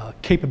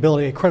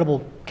capability, a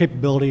credible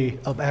capability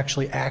of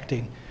actually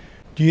acting,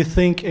 do you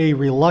think a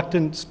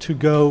reluctance to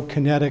go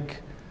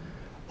kinetic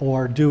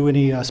or do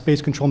any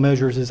space control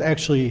measures is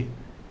actually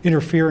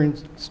interfering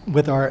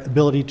with our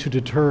ability to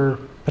deter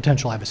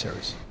potential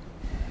adversaries?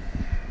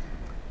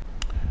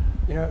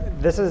 You know,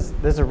 this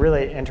is a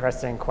really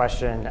interesting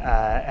question,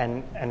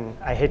 and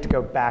I hate to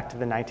go back to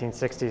the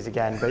 1960s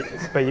again,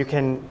 but you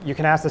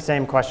can ask the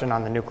same question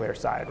on the nuclear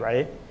side,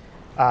 right?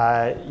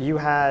 You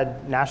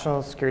had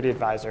national security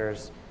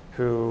advisors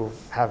who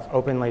have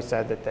openly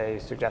said that they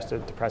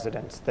suggested to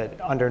presidents that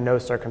under no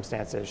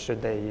circumstances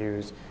should they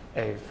use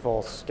a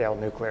full-scale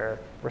nuclear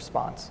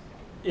response.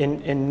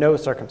 In no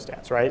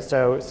circumstance, right?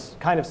 So it's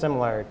kind of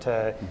similar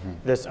to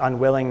this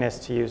unwillingness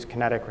to use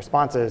kinetic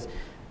responses.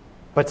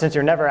 But since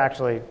you're never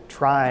actually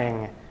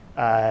trying,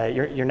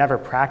 you're never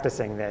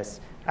practicing this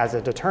as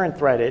a deterrent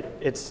threat,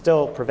 it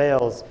still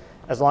prevails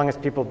as long as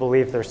people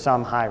believe there's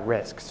some high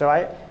risk. So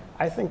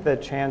I think the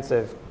chance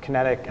of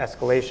kinetic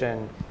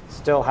escalation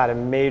still had a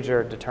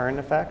major deterrent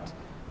effect.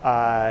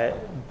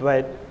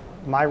 But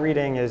my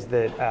reading is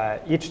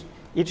that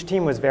each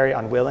team was very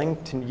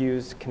unwilling to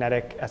use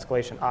kinetic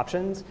escalation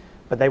options,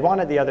 but they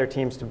wanted the other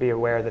teams to be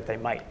aware that they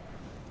might.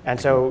 And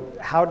so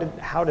how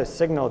to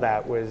signal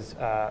that was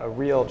a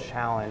real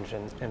challenge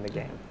in the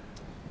game.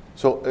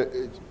 So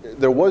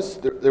there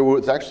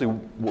was actually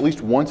at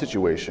least one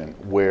situation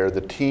where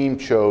the team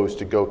chose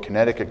to go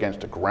kinetic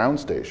against a ground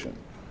station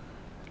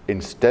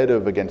instead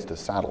of against a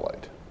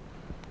satellite,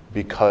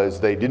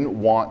 because they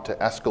didn't want to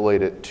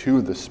escalate it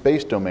to the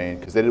space domain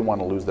because they didn't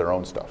want to lose their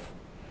own stuff.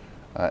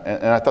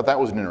 And I thought that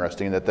was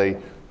interesting, that they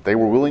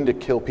were willing to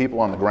kill people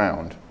on the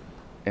ground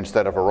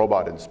instead of a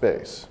robot in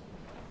space,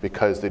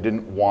 because they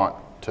didn't want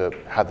to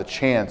have the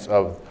chance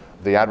of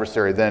the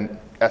adversary then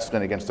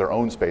escalating against their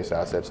own space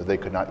assets that they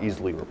could not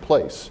easily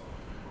replace.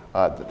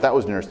 That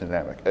was an interesting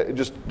dynamic.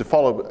 Just to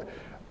follow,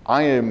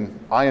 I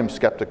am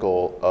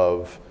skeptical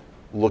of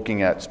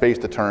looking at space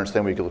deterrence,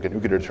 then we could look at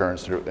nuclear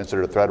deterrence instead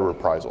of threat or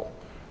reprisal.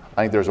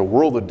 I think there's a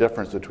world of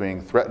difference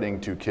between threatening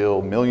to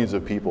kill millions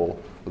of people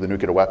with a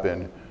nuclear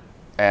weapon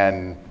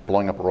and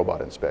blowing up a robot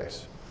in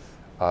space.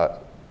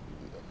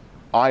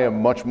 I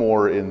am much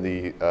more in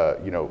the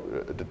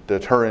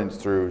deterrence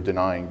through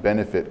denying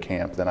benefit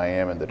camp than I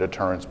am in the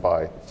deterrence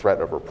by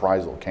threat of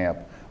reprisal camp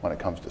when it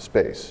comes to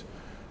space.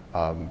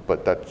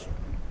 But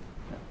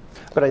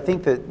I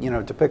think that,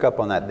 to pick up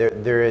on that,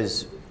 there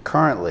is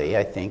currently,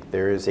 I think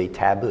there is a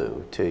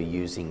taboo to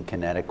using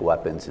kinetic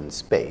weapons in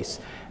space.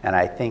 And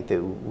I think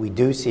that we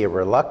do see a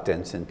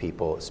reluctance in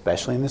people,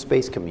 especially in the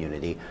space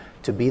community,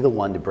 to be the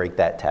one to break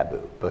that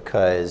taboo,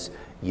 because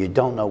you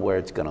don't know where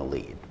it's going to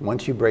lead.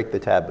 Once you break the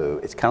taboo,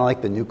 it's kind of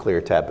like the nuclear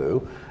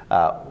taboo.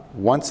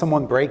 Once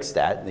someone breaks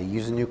that, they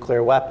use a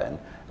nuclear weapon,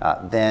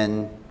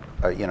 then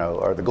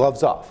are the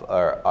gloves off?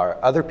 Are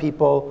other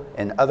people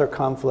in other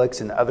conflicts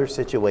and other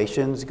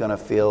situations going to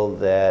feel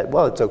that,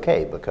 well, it's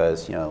okay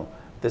because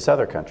this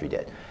other country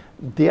did?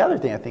 The other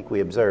thing I think we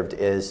observed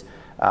is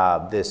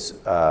this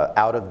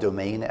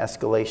out-of-domain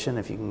escalation,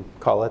 if you can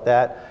call it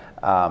that.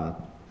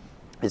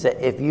 Is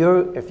that if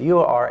you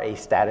are a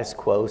status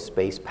quo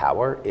space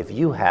power, if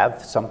you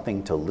have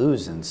something to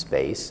lose in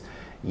space,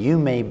 you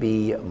may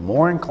be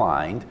more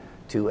inclined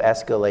to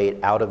escalate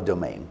out of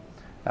domain,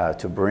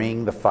 to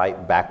bring the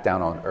fight back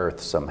down on Earth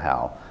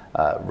somehow,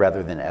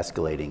 rather than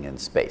escalating in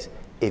space.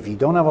 If you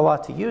don't have a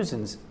lot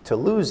to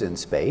lose in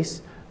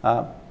space,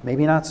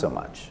 maybe not so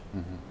much.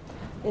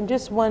 Mm-hmm. In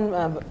just one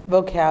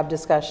vocab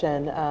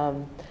discussion,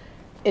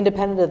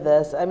 independent of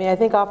this, I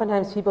think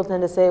oftentimes people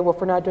tend to say, well,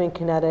 if we're not doing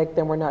kinetic,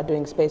 then we're not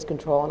doing space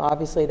control, and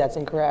obviously that's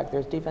incorrect.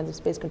 There's defensive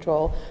space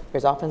control,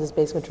 there's offensive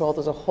space control,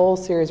 there's a whole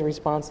series of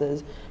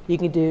responses you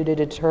can do to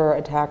deter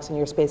attacks on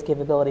your space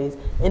capabilities,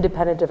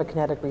 independent of a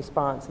kinetic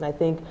response. And I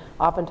think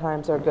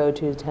oftentimes our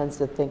go-to tends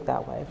to think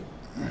that way.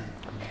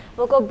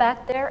 We'll go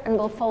back there and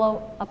we'll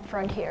follow up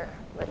front here.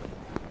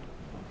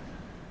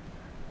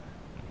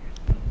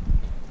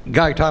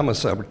 Guy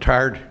Thomas,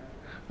 retired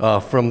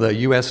from the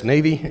U.S.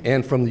 Navy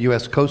and from the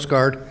U.S. Coast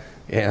Guard,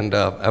 and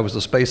I was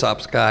a space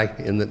ops guy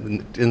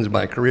in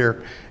my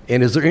career.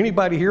 And is there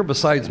anybody here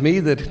besides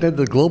me that did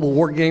the Global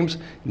War Games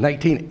in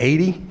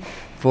 1980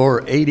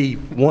 for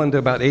 81 to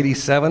about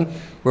 87,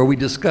 where we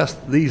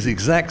discussed these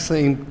exact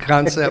same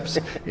concepts,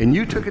 and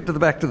you took it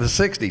back to the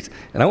 60s.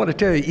 And I want to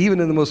tell you,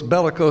 even in the most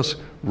bellicose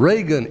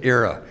Reagan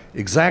era,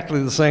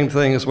 exactly the same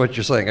thing as what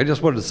you're saying. I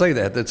just wanted to say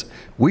that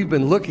we've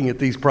been looking at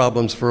these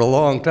problems for a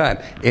long time,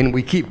 and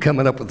we keep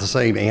coming up with the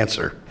same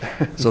answer.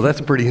 So that's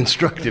pretty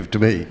instructive to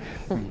me.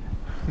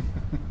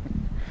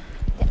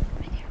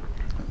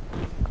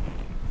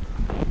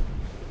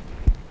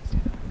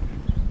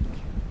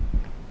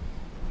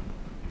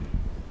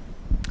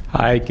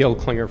 Hi, Gil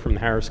Klinger from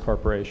the Harris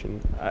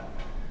Corporation.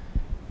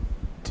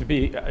 To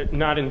be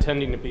not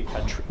intending to be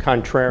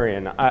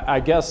contrarian,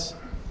 I guess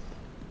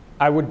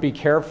I would be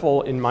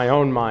careful in my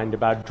own mind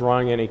about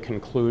drawing any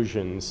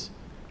conclusions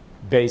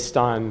based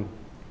on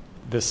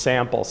the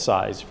sample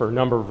size for a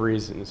number of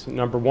reasons.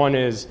 Number one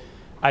is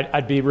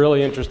I'd be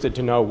really interested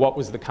to know what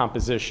was the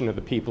composition of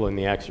the people in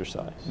the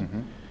exercise.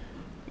 Mm-hmm.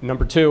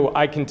 Number two,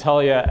 I can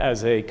tell you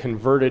as a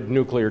converted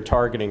nuclear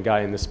targeting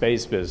guy in the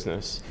space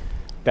business,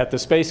 that the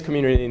space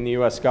community in the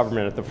US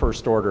government at the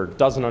First Order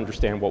doesn't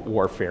understand what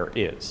warfare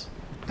is.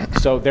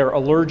 So their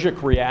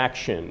allergic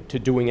reaction to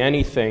doing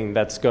anything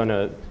that's going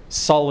to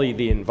sully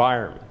the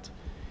environment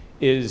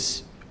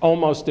is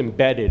almost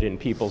embedded in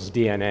people's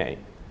DNA.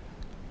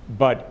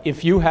 But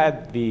if you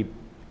had the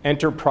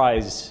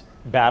Enterprise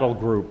Battle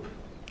Group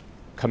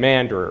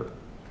commander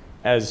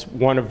as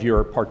one of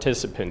your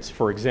participants,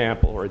 for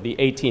example, or the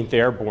 18th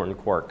Airborne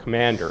Corps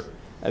commander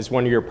as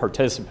one of your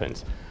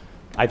participants,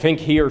 I think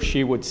he or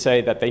she would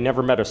say that they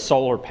never met a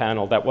solar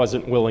panel that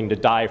wasn't willing to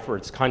die for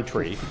its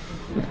country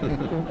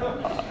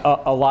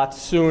a lot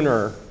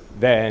sooner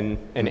than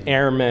an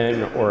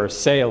airman or a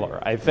sailor.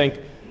 I think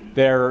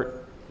there,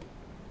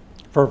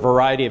 for a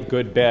variety of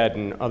good, bad,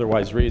 and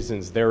otherwise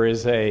reasons, there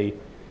is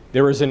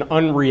an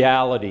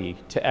unreality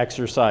to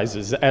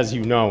exercises, as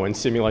you know, in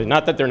simulation.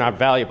 Not that they're not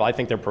valuable, I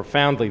think they're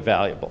profoundly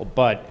valuable,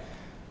 but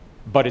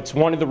it's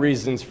one of the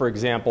reasons, for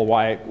example,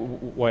 why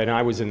when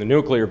I was in the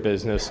nuclear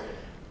business,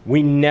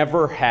 we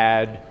never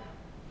had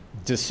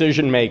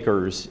decision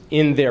makers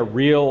in their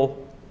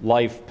real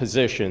life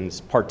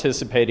positions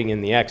participating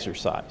in the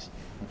exercise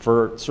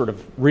for sort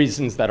of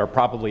reasons that are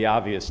probably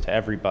obvious to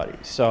everybody.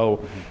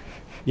 So,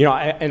 you know,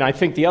 and I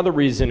think the other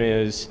reason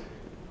is,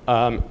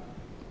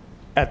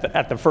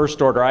 at the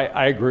First Order,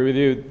 I agree with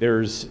you.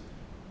 There's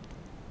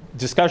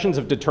discussions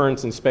of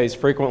deterrence in space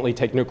frequently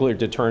take nuclear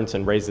deterrence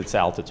and raise its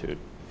altitude.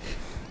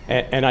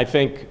 And I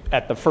think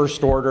at the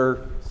First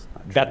Order,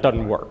 that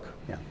doesn't work.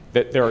 Yeah.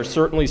 That there are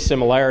certainly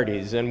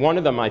similarities. And one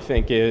of them, I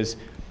think, is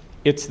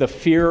it's the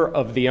fear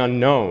of the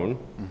unknown,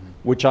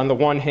 which on the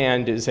one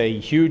hand is a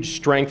huge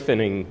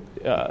strengthening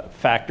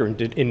factor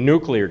in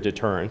nuclear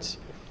deterrence,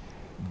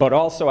 but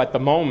also at the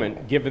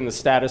moment, given the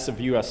status of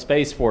US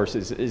Space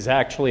Forces, is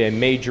actually a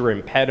major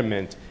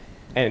impediment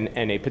and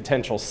a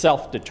potential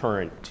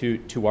self-deterrent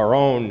to our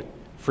own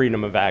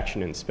freedom of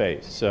action in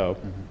space, so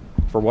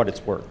for what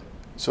it's worth.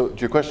 So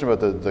to your question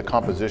about the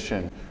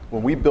composition,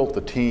 when we built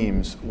the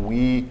teams,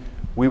 we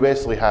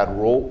basically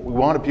we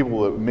wanted people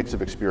with a mix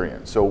of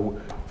experience. So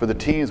for the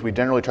teams, we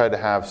generally tried to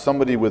have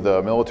somebody with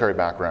a military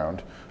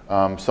background,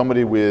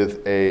 somebody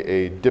with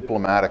a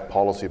diplomatic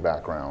policy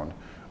background,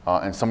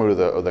 and somebody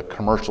with a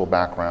commercial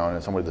background,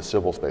 and somebody with a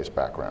civil space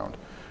background.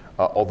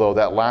 Although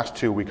that last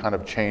two we kind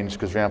of changed,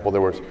 because for example,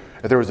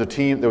 if there was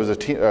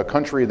a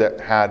country that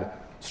had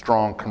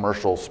strong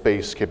commercial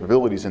space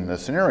capabilities in the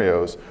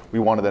scenarios, we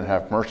wanted them to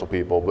have commercial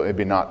people, but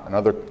maybe not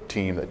another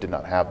team that did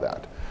not have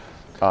that.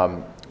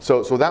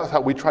 So that was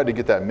how we tried to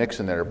get that mix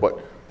in there, but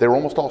they were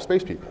almost all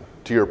space people.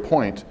 To your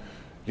point,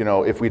 you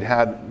know, if we'd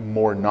had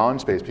more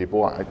non-space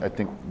people, I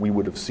think we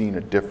would have seen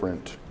a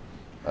different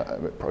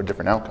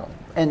outcome.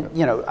 And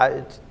you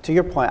know, to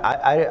your point,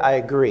 I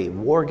agree.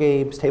 War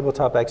games,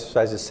 tabletop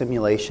exercises,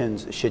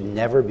 simulations should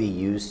never be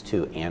used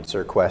to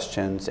answer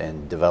questions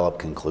and develop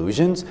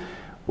conclusions.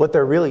 What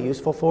they're really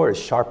useful for is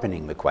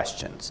sharpening the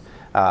questions.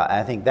 And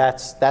I think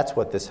that's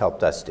what this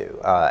helped us do.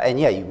 And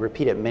yeah, you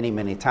repeat it many,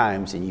 many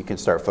times and you can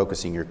start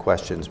focusing your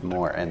questions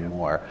more and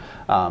more.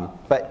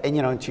 And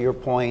you know, to your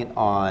point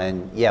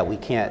on, yeah, we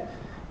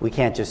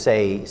can't just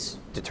say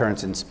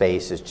deterrence in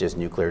space is just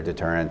nuclear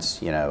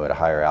deterrence, you know, at a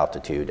higher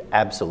altitude.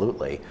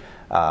 Absolutely.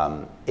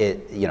 You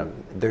know,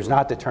 there's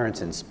not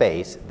deterrence in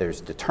space,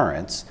 there's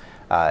deterrence.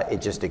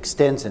 It just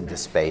extends into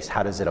space.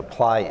 How does it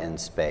apply in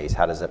space?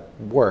 How does it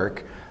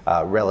work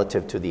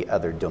relative to the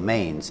other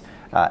domains?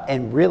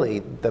 And really,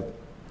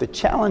 the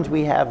challenge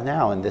we have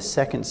now in this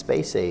second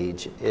space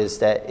age is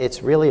that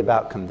it's really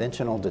about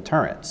conventional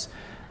deterrence.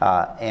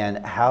 And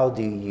how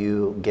do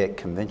you get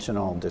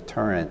conventional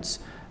deterrence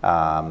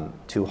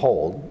to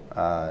hold,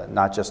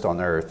 not just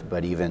on Earth,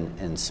 but even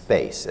in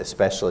space,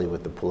 especially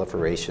with the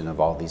proliferation of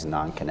all these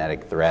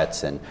non-kinetic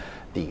threats and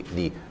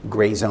the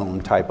gray zone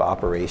type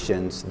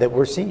operations that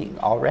we're seeing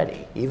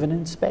already, even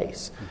in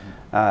space.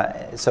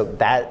 So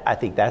I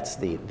think that's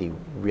the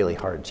really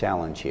hard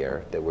challenge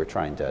here that we're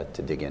trying to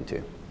dig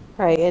into.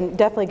 Right, and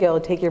definitely, Gil,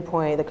 take your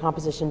point, the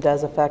composition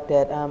does affect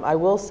it. I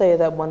will say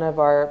that one of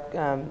our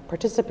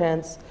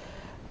participants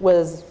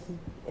was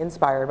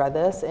inspired by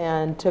this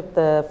and took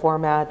the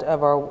format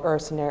of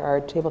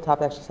our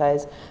tabletop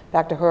exercise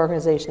back to her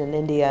organization in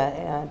India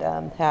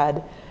and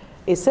had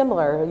a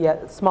similar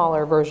yet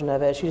smaller version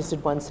of it. She just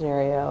did one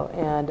scenario,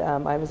 and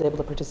I was able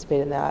to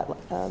participate in that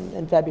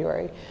in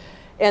February.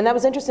 And that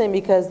was interesting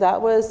because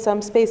that was some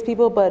space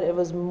people, but it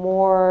was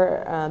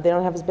more, they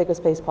don't have as big a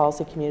space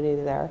policy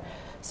community there.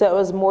 So it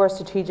was more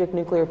strategic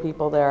nuclear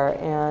people there.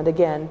 And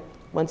again,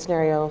 one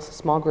scenario,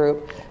 small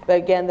group. But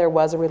again, there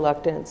was a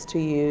reluctance to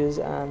use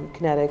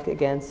kinetic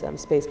against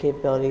space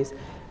capabilities.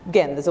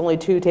 Again, there's only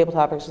 2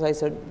 tabletop exercises,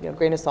 so you know,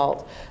 grain of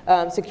salt.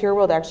 Secure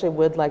World actually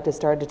would like to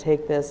start to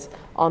take this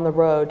on the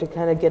road to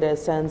kind of get a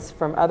sense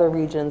from other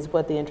regions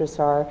what the interests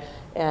are.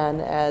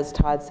 And as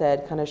Todd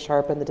said, kind of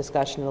sharpen the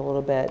discussion a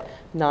little bit,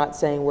 not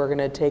saying we're going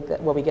to take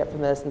what we get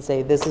from this and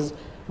say this is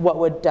what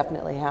would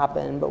definitely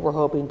happen, but we're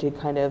hoping to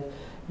kind of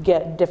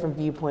get different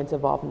viewpoints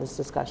involved in this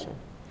discussion.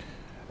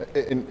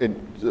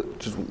 And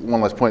just one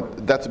last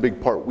point, that's a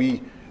big part.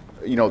 You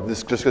know,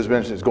 this just because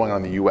mentioned is going on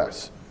in the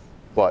U.S.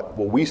 But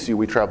what we see,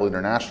 we travel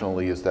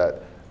internationally, is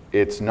that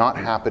it's not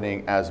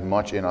happening as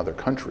much in other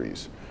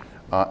countries.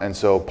 And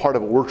so part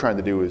of what we're trying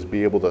to do is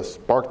be able to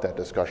spark that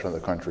discussion in the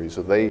countries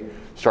so they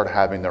start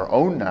having their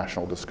own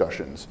national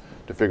discussions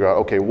to figure out,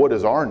 okay, what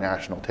is our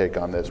national take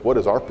on this? What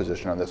is our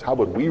position on this? How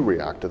would we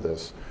react to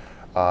this?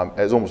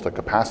 As almost a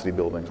capacity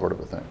building sort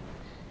of a thing.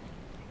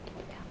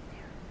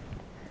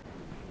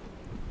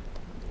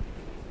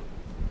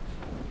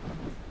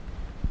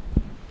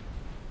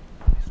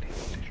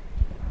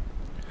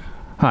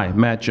 Hi,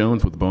 Matt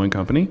Jones with the Boeing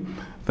Company.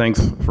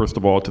 Thanks, first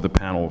of all, to the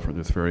panel for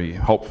this very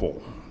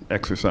helpful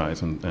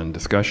exercise and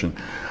discussion.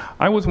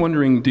 I was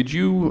wondering, did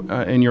you,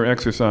 in your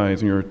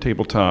exercise, in your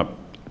tabletop,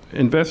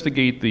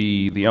 investigate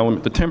the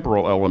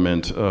temporal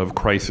element of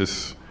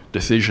crisis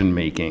decision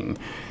making?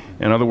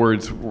 In other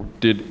words,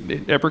 did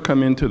it ever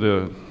come into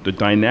the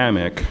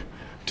dynamic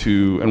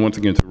to, and once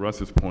again to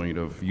Russ's point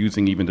of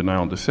using even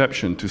denial and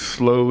deception, to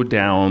slow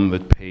down the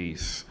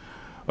pace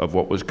of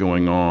what was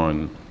going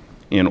on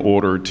in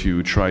order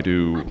to try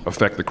to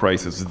affect the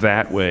crisis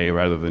that way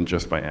rather than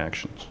just by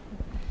actions?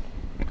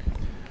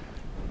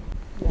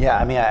 Yeah,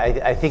 I mean,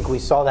 I think we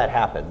saw that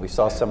happen. We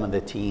saw some of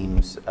the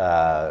teams,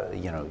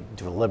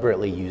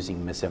 deliberately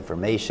using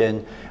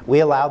misinformation. We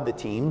allowed the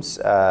teams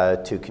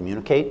to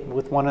communicate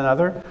with one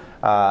another,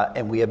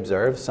 and we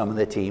observed some of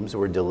the teams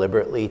were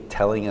deliberately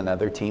telling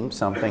another team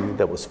something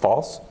that was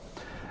false,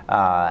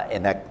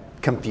 and that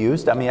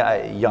confused. I mean,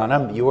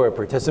 Jana, you were a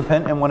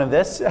participant in one of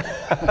this.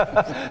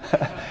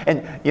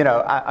 And,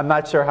 I'm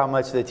not sure how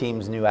much the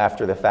teams knew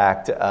after the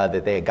fact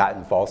that they had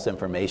gotten false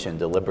information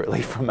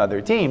deliberately from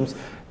other teams.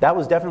 That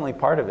was definitely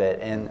part of it.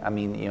 And I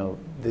mean,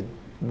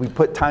 we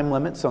put time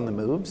limits on the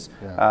moves.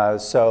 Yeah.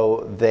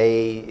 So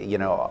they,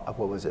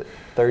 what was it,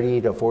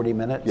 30 to 40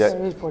 minutes? Yeah,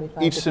 30 to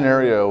 45 each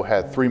scenario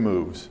had 3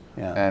 moves.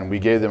 Yeah. And we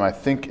gave them, I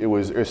think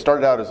it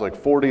started out as like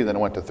 40, then it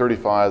went to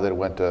 35, then it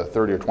went to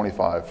 30 or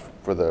 25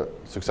 for the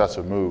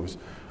successive moves.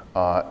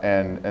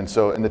 And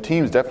the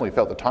teams definitely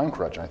felt the time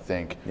crunch, I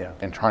think,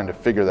 in trying to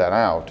figure that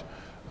out.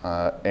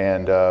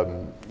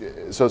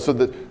 So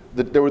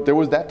there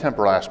was that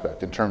temporal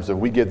aspect in terms of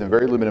we gave them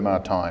very limited amount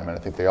of time, and I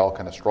think they all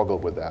kind of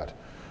struggled with that.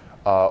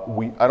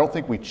 I don't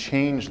think we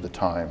changed the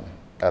time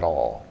at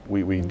all.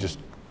 We just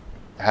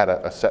had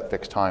a set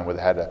fixed time where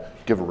they had to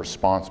give a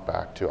response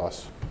back to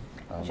us.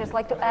 I'd just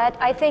like to add,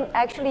 I think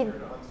actually,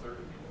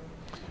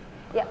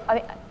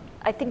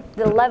 I think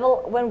the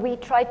level when we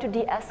tried to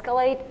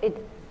de-escalate,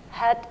 it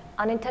had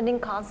unintended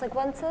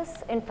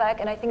consequences, in fact,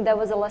 and I think that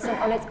was a lesson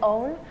on its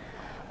own.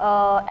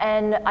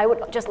 And I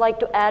would just like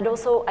to add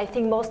also, I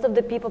think most of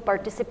the people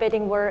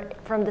participating were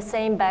from the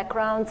same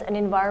backgrounds and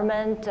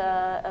environment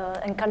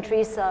and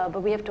countries,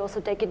 but we have to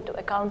also take into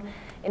account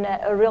in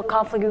a real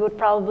conflict, we would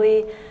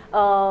probably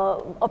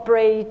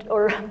operate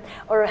or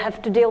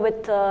have to deal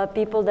with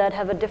people that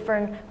have a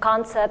different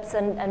concepts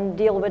and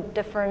deal with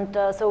different,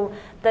 so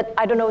that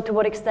I don't know to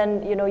what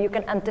extent you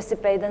can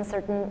anticipate then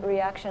certain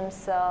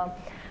reactions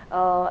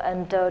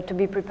and to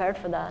be prepared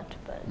for that.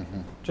 But.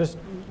 Mm-hmm. Just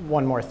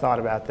one more thought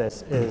about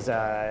this is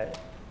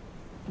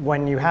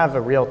when you have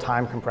a real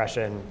time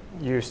compression,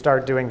 you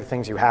start doing the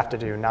things you have to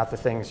do, not the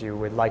things you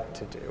would like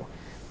to do.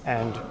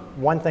 And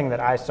one thing that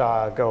I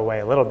saw go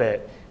away a little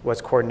bit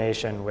was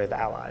coordination with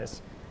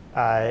allies.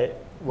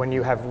 When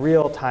you have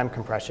real time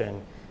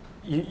compression,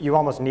 you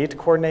almost need to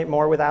coordinate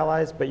more with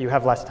allies, but you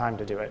have less time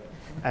to do it.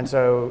 And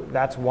so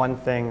that's one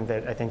thing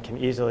that I think can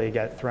easily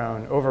get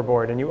thrown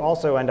overboard. And you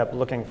also end up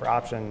looking for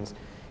options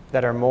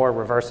that are more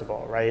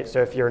reversible, right?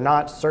 So if you're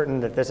not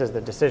certain that this is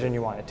the decision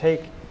you want to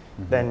take,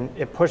 then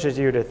it pushes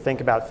you to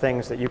think about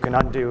things that you can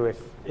undo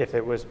if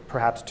it was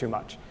perhaps too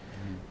much.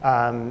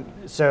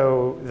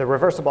 So the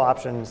reversible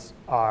options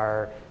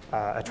are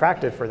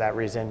attractive for that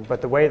reason,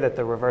 but the way that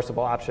the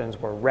reversible options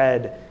were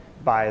read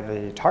by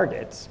the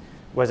targets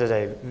was as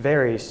a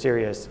very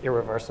serious,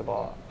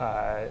 irreversible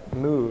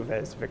move,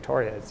 as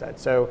Victoria had said.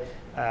 So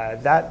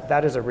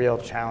that is a real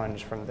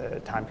challenge from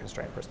the time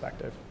constraint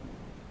perspective.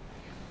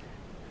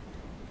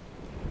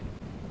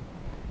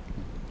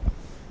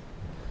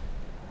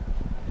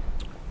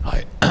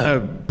 Hi,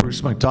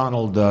 Bruce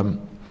McDonald,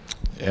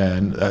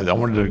 and I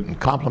wanted to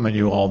compliment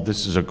you all.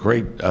 This is a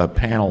great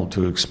panel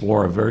to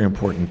explore a very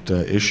important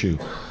issue.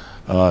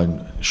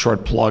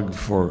 Short plug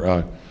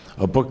for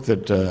a book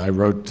that I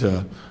wrote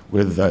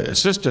with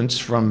assistance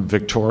from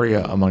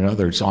Victoria, among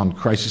others, on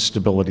crisis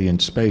stability in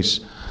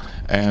space.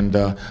 And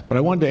but I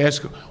wanted to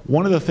ask,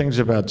 one of the things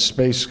about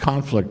space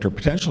conflict or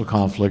potential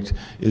conflict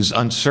is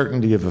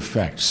uncertainty of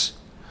effects.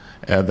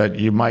 That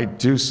you might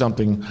do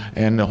something,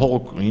 and the whole,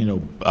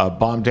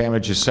 bomb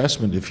damage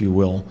assessment, if you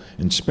will,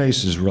 in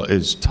space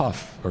is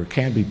tough, or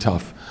can be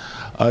tough.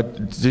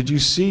 Did you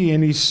see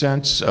any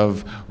sense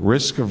of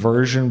risk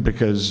aversion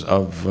because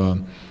of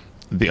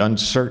the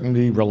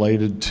uncertainty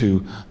related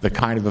to the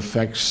kind of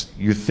effects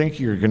you think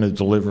you're going to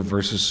deliver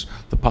versus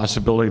the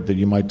possibility that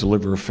you might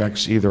deliver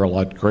effects either a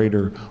lot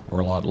greater or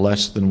a lot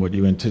less than what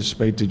you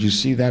anticipate? Did you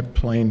see that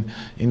playing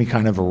any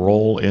kind of a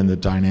role in the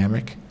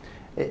dynamic?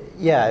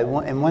 Yeah,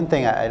 and one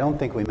thing I don't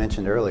think we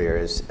mentioned earlier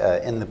is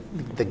in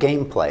the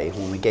gameplay,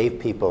 when we gave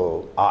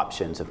people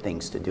options of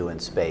things to do in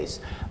space,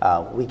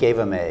 we gave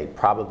them a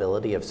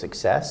probability of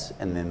success,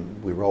 and then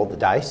we rolled the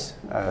dice,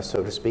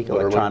 so to speak,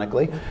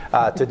 electronically,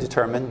 to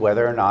determine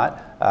whether or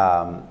not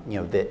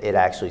that it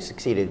actually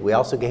succeeded. We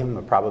also gave them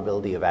a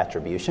probability of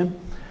attribution.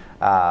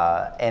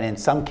 And in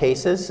some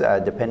cases,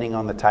 depending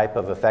on the type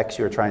of effects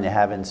you're trying to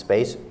have in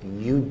space,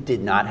 you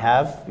did not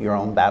have your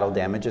own battle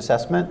damage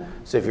assessment.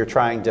 So if you're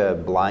trying to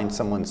blind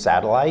someone's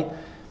satellite,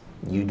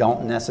 you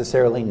don't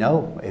necessarily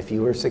know if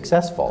you were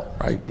successful.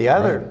 Right. The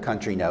other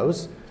country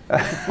knows.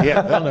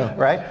 Yeah, they'll know.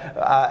 Right?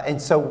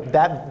 And so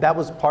that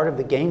was part of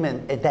the game,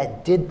 and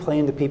that did play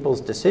into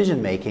people's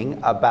decision making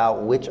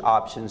about which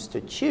options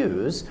to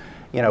choose.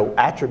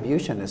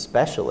 Attribution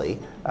especially,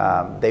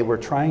 they were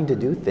trying to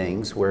do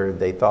things where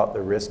they thought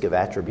the risk of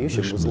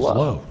attribution was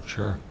low.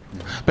 Sure.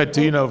 But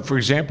for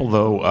example,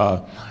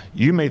 though,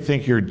 you may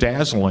think you're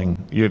dazzling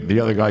the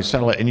other guy's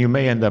satellite, and you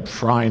may end up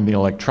frying the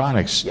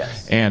electronics.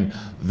 Yes. And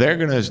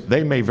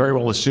they may very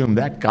well assume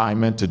that guy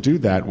meant to do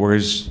that,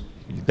 whereas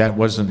that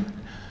wasn't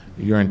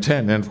your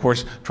intent. And of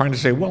course, trying to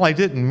say, well, I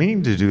didn't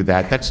mean to do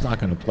that, that's not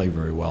going to play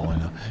very well in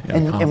a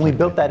conflict. And we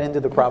built that into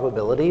the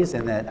probabilities,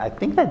 and I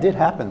think that did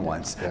happen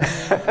once.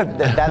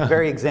 that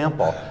very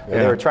example.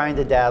 They were trying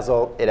to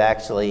dazzle, it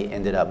actually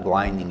ended up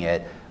blinding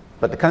it,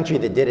 but the country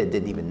that did it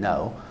didn't even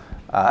know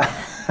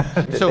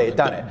that they had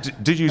done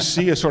it. Did you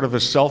see a sort of a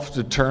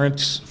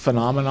self-deterrence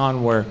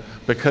phenomenon where,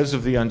 because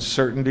of the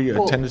uncertainty,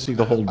 a tendency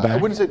to hold back? I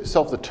wouldn't say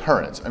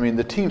self-deterrence. I mean,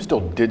 the team still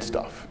did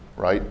stuff,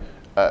 right?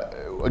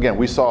 Again,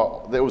 we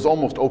saw there was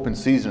almost open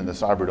season in the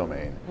cyber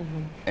domain,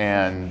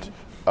 and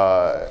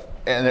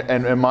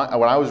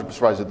what I was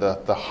surprised at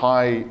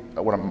the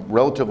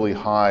relatively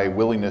high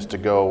willingness to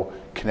go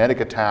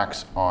kinetic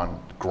attacks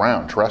on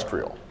ground,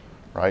 terrestrial,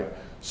 right?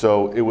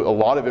 So a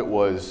lot of it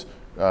was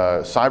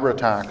cyber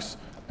attacks,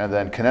 and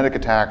then kinetic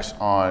attacks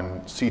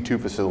on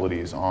C2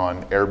 facilities,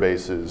 on air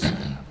bases,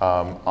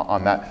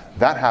 on that.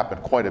 That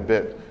happened quite a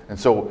bit, and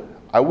so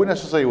I wouldn't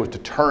necessarily say it was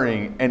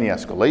deterring any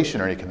escalation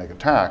or any kinetic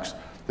attacks.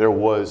 There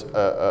was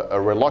a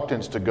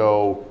reluctance to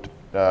go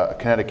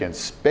kinetic in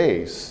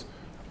space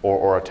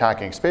or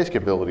attacking space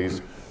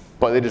capabilities,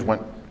 but they just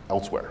went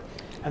elsewhere.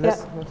 And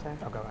this, I was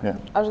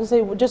going to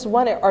say, just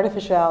one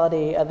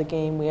artificiality of the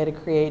game we had to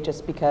create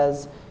just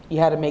because you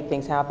had to make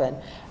things happen.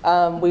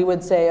 We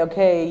would say,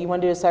 okay, you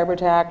want to do a cyber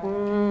attack?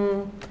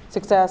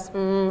 Success,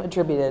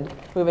 attributed,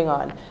 moving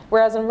on.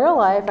 Whereas in real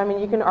life, I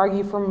mean, you can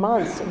argue for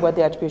months what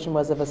the attribution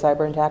was of a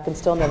cyber attack and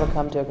still never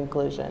come to a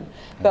conclusion.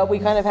 But we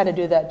kind of had to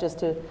do that just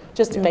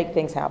to make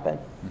things happen.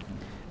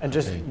 And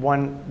just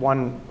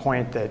one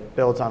point that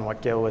builds on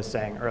what Gil was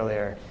saying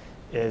earlier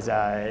is,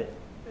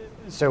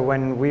 so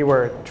when we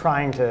were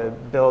trying to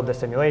build the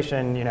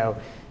simulation,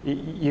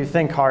 you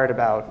think hard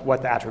about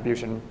what the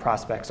attribution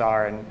prospects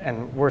are,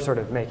 and we're sort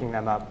of making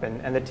them up.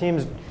 And the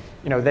teams,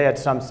 they had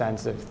some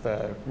sense of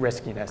the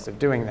riskiness of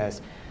doing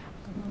this.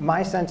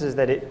 My sense is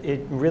that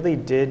it really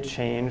did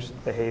change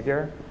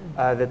behavior,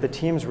 that the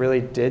teams really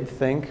did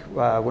think,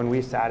 when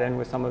we sat in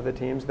with some of the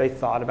teams, they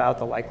thought about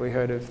the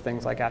likelihood of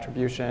things like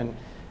attribution.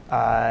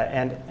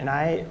 And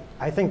I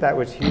think that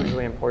was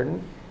hugely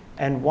important.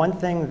 And one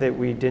thing that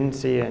we didn't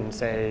see in,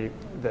 say,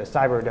 the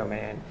cyber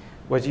domain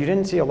was you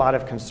didn't see a lot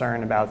of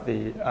concern about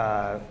the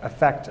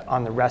effect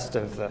on the rest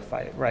of the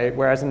fight, right?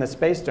 Whereas in the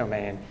space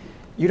domain,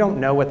 you don't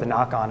know what the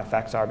knock-on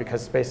effects are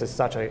because space is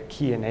such a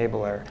key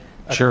enabler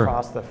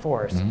across the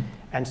force.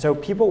 And so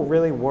people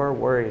really were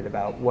worried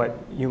about what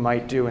you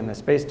might do in the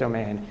space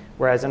domain,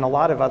 whereas in a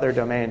lot of other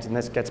domains, and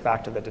this gets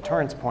back to the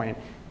deterrence point,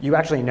 you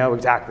actually know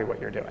exactly what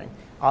you're doing.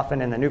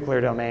 Often in the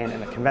nuclear domain, in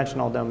the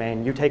conventional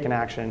domain, you take an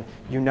action,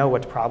 you know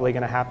what's probably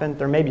going to happen.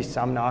 There may be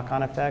some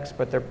knock-on effects,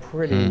 but they're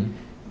pretty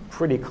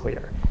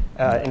clear.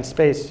 In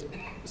space,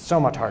 so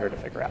much harder to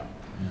figure out.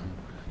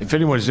 If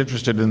anyone is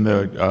interested in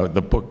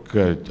the book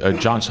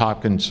Johns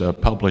Hopkins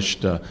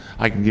published,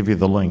 I can give you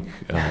the link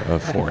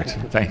for it.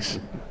 Thanks.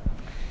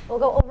 We'll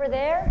go over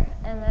there,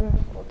 and then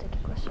we'll take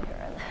a question here.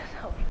 And then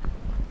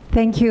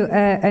Thank you.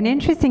 An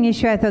interesting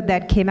issue I thought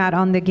that came out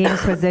on the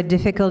games was the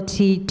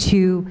difficulty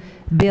to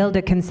build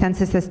a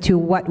consensus as to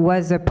what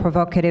was a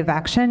provocative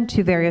action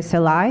to various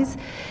allies,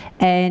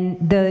 and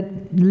the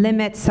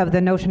limits of the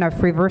notion of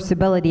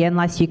reversibility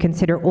unless you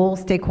consider all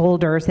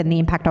stakeholders and the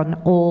impact on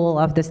all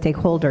of the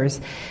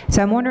stakeholders.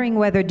 So I'm wondering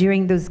whether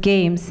during those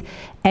games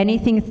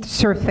anything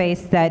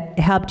surfaced that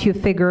helped you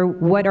figure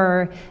what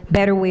are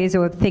better ways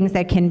or things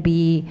that can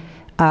be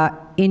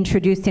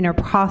introduced in a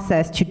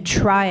process to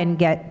try and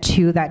get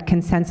to that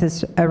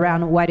consensus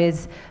around what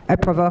is a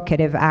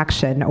provocative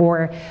action,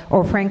 or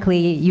frankly,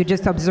 you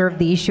just observe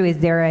the issue is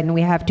there and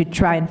we have to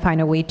try and find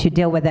a way to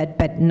deal with it,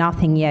 but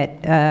nothing yet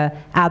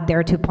out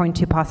there to point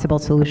to possible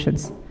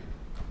solutions.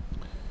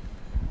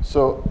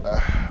 So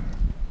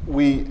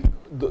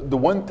the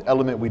one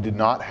element we did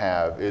not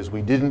have is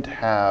we didn't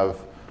have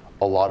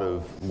a lot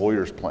of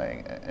lawyers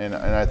playing, and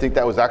I think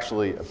that was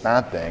actually a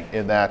bad thing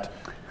in that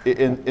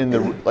in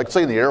the, like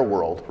say in the air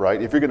world, right?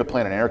 If you're going to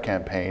plan an air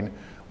campaign,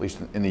 least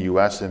in the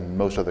US and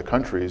most other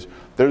countries,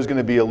 there's going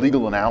to be a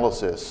legal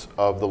analysis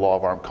of the law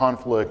of armed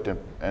conflict and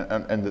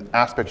the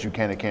aspects you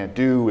can and can't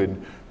do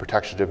in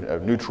protection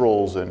of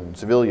neutrals and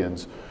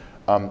civilians.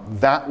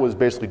 That was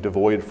basically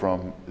devoid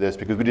from this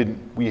because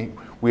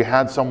we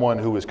had someone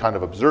who was kind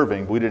of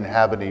observing, but we didn't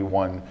have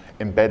anyone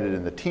embedded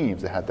in the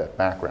teams that had that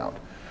background.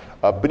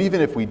 But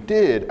even if we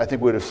did, I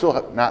think we would have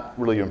still not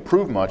really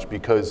improved much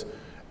because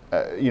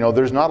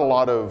there's not a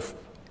lot of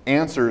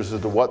answers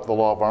as to what the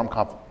law of armed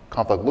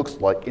conflict looks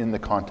like in the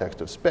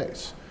context of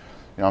space.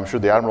 I'm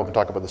sure the Admiral can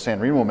talk about the San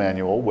Remo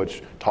Manual,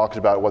 which talks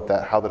about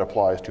how that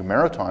applies to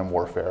maritime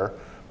warfare,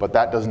 but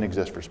that doesn't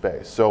exist for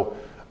space. So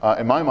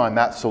in my mind,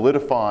 that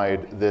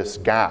solidified this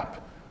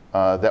gap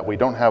that we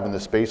don't have in the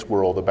space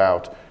world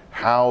about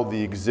how the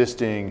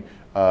existing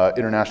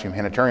international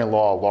humanitarian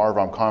law of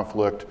armed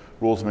conflict,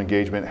 rules of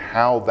engagement,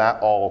 how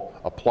that all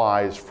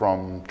applies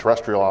from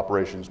terrestrial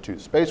operations to the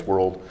space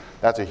world.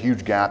 That's a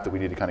huge gap that we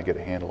need to kind of get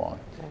a handle on.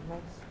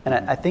 And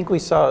I think we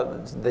saw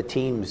the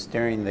teams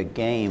during the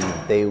game,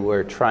 they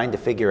were trying to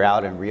figure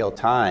out in real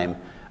time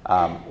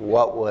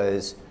what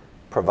was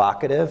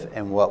provocative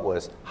and what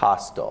was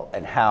hostile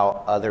and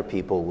how other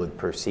people would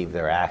perceive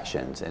their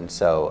actions. And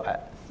so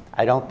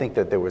I don't think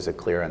that there was a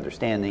clear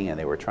understanding, and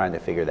they were trying to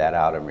figure that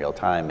out in real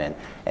time.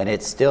 And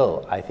it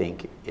still, I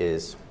think,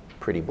 is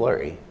pretty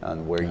blurry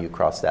on where you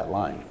cross that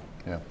line.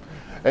 Yeah.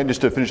 And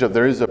just to finish up,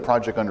 there is a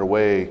project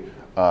underway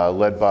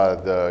led by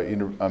the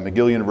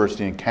McGill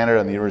University in Canada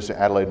and the University of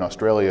Adelaide in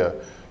Australia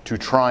to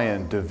try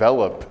and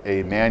develop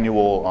a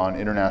manual on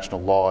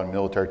international law and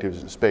military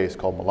activities in space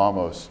called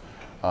MALAMOS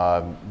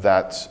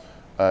that's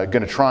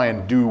going to try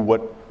and do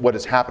what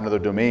has happened to other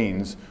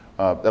domains.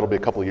 That'll be a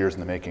couple of years in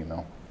the making,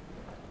 though.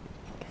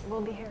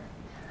 We'll be here.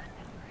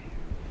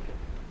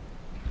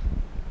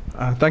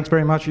 Thanks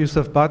very much,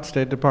 Yusuf Butt,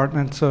 State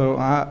Department. So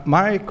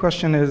my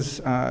question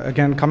is,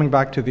 again, coming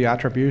back to the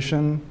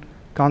attribution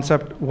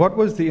concept, what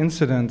was the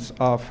incidence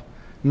of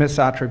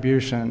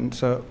misattribution?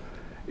 So,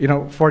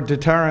 for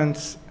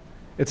deterrence,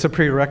 it's a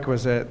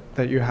prerequisite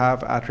that you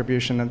have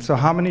attribution. And so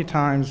how many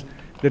times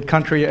did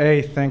country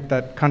A think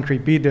that country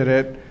B did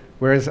it,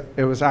 whereas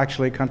it was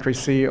actually country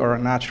C or a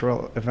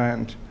natural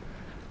event?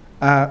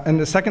 And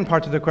the second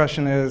part of the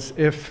question is,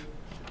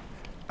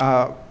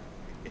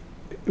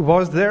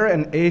 was there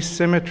an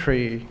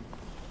asymmetry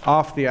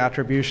of the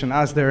attribution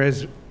as there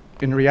is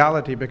in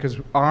reality, because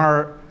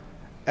our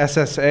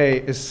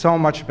SSA is so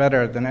much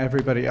better than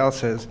everybody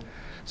else's?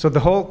 So the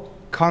whole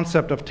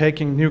concept of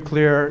taking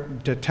nuclear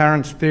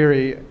deterrence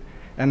theory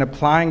and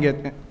applying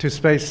it to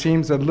space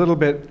seems a little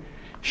bit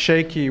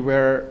shaky,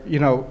 where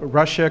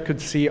Russia could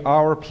see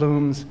our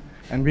plumes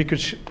and we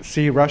could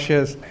see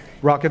Russia's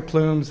rocket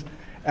plumes,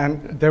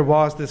 and there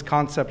was this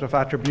concept of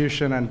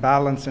attribution and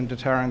balance in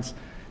deterrence.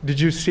 Did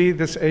you see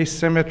this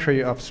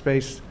asymmetry of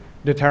space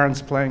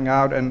deterrence playing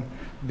out and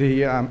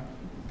the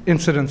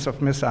incidence of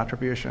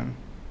misattribution?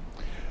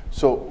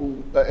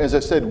 So, as I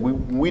said,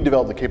 we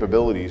developed the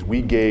capabilities.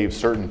 We gave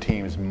certain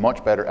teams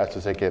much better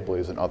SSA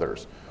capabilities than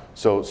others.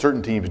 So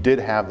certain teams did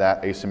have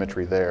that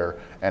asymmetry there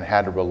and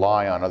had to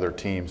rely on other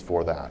teams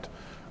for that.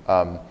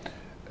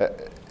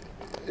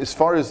 As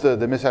far as the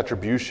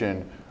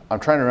misattribution, I'm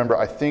trying to remember,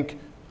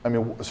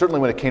 certainly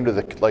when it came to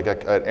an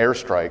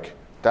airstrike,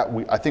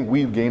 I think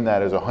we gained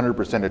that as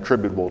 100%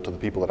 attributable to the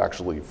people that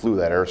actually flew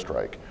that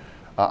airstrike.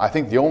 I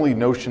think the only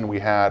notion we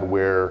had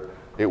where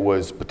it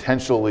was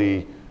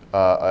potentially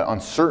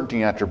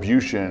uncertainty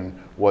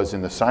attribution was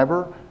in the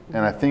cyber,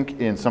 and I think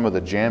in some of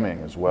the jamming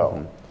as well.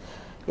 Mm-hmm.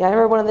 Yeah, I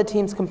remember one of the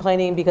teams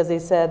complaining because they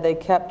said they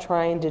kept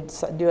trying to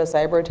do a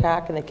cyber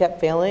attack and they kept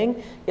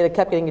failing, yet it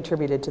kept getting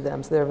attributed to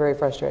them, so they were very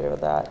frustrated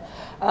with that.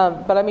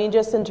 But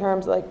just in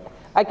terms,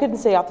 I couldn't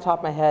say off the top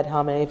of my head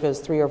how many, if it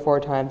was 3 or 4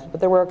 times, but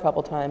there were a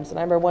couple times. And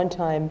I remember one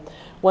time,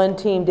 one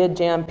team did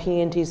jam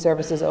PNT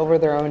services over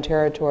their own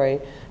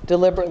territory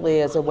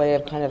deliberately as a way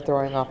of kind of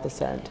throwing off the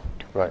scent.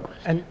 Right.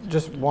 And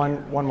just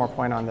one more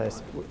point on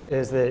this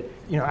is that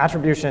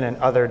attribution in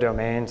other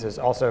domains is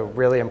also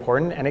really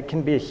important, and it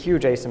can be a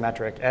huge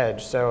asymmetric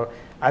edge. So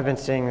I've been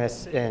seeing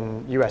this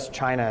in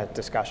US-China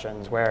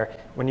discussions, where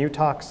when you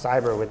talk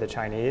cyber with the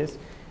Chinese,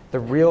 the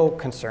real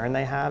concern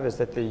they have is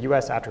that the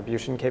US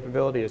attribution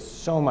capability is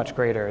so much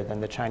greater than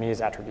the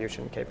Chinese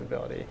attribution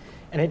capability.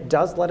 And it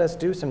does let us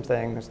do some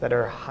things that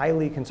are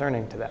highly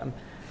concerning to them.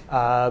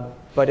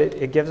 But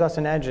it gives us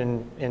an edge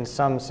in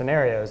some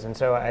scenarios. And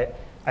so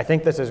I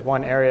think this is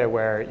one area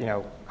where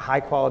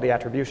high quality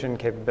attribution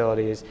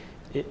capabilities,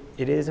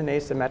 it is an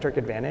asymmetric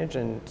advantage,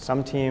 and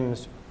some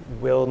teams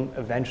will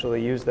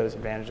eventually use those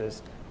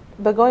advantages.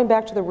 But going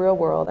back to the real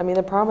world,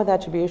 the problem with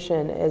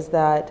attribution is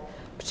that,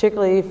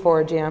 particularly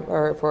for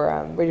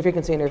radio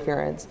frequency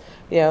interference,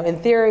 in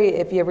theory,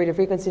 if you have radio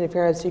frequency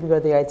interference, you can go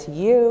to the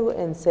ITU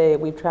and say,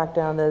 we've tracked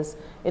down this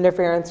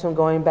interference from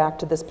going back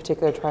to this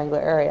particular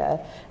triangular area.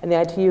 And the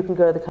ITU can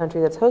go to the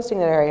country that's hosting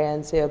that area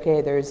and say,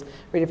 okay, there's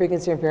radio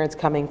frequency interference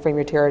coming from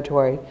your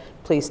territory,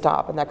 please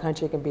stop. And that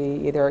country can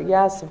be either,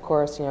 yes, of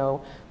course,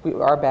 we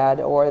are bad,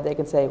 or they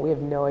can say, we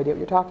have no idea what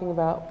you're talking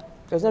about.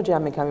 There's no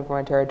jamming coming from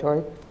our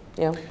territory.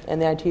 you know,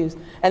 and the ITUs,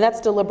 and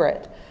that's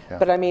deliberate. Yeah.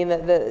 But I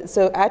mean,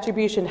 so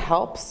attribution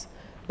helps,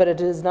 but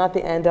it is not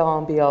the end-all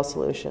and be-all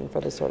solution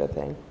for this sort of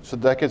thing. So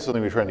that gets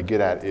something we're trying to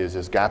get at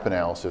is gap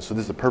analysis. So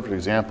this is a perfect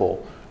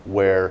example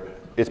where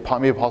it's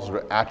maybe possible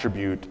to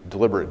attribute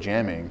deliberate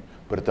jamming,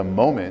 but at the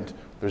moment,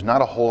 there's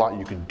not a whole lot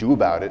you can do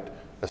about it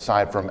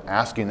aside from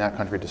asking that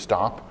country to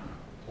stop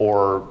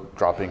or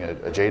dropping a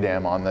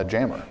JDAM on the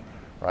jammer,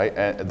 right?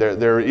 And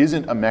there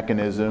isn't a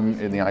mechanism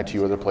in the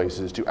ITU or other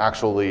places to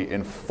actually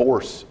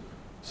enforce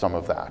some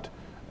of that.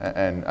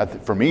 And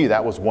for me,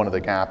 that was one of the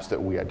gaps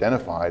that we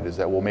identified, is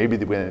that, well, maybe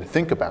we need to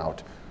think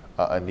about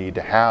a need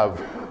to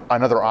have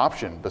another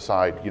option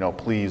beside,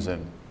 please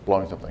and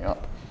blowing something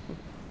up.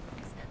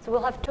 So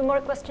we'll have 2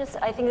 more questions.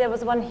 I think there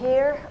was one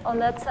here on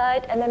that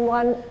side, and then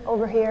one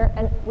over here,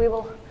 and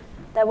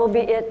that will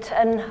be it.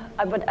 And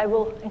but I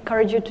will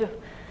encourage you to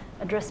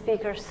address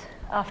speakers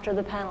after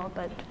the panel,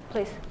 but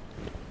please.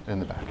 In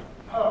the back.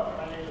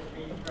 My name is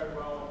Pete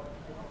Treadwell.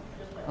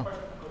 Just my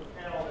question for the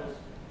panel is,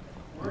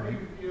 where do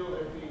you feel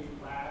that we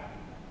lack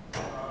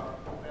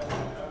best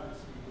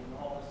redundancy in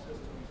all the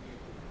systems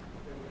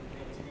that we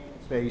maintain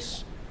space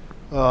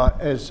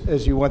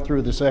as you went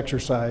through this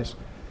exercise?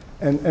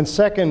 And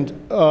second,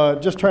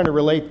 just trying to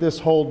relate this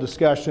whole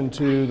discussion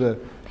to the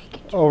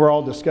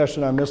overall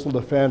discussion on missile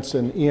defense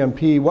and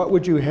EMP, what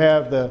would you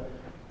have the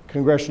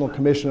Congressional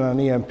Commission on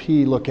EMP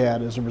look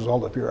at as a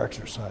result of your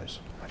exercise?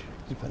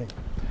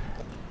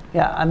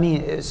 Yeah, I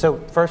mean,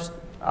 so first,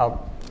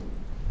 I'll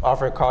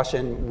offer a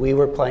caution. We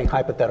were playing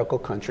hypothetical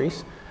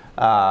countries,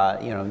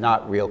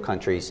 not real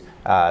countries,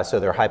 so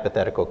they're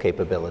hypothetical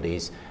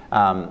capabilities.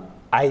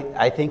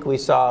 I think we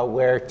saw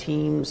where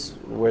teams,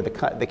 where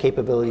the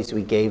capabilities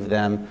we gave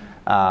them,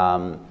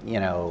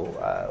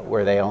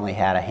 where they only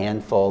had a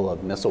handful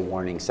of missile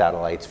warning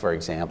satellites, for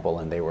example,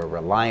 and they were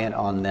reliant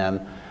on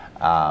them,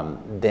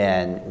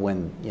 then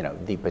when,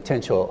 the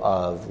potential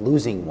of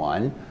losing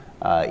one,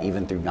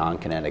 even through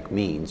non-kinetic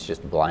means,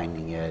 just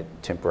blinding it,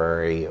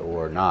 temporary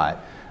or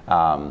not,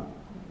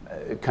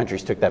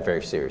 countries took that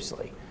very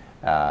seriously.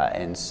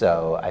 And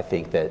so I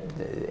think that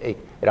it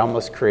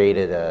almost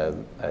created a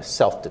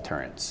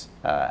self-deterrence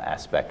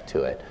aspect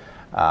to it.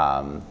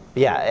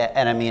 Yeah,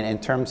 and I mean, in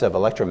terms of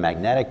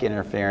electromagnetic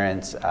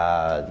interference,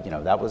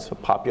 that was a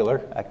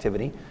popular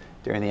activity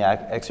during the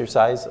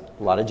exercise, a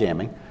lot of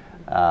jamming.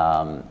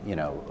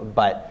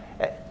 But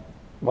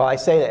while I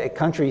say that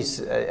countries,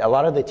 a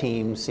lot of the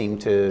teams seem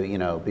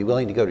to, be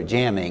willing to go to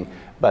jamming,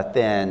 but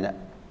then,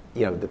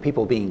 the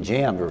people being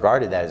jammed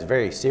regarded that as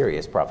very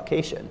serious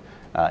provocation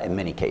in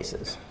many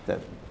cases.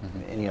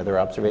 Any other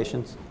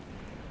observations?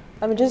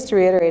 I mean, just to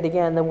reiterate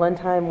again, the one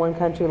time one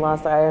country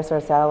lost the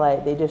ISR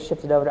satellite, they just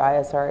shifted over to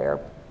ISR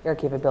air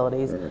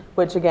capabilities,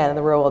 which again, in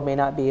the real world may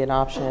not be an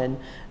option,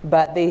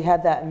 but they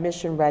had that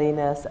mission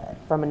readiness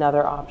from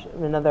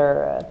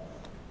another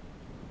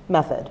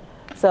method.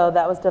 So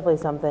that was definitely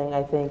something,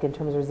 I think, in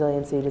terms of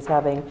resiliency, just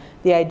having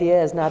the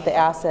idea is not the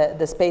asset,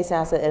 the space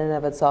asset in and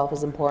of itself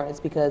is important, it's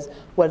because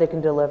what it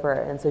can deliver.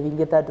 And so if you can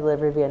get that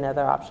delivery via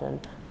another option,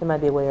 there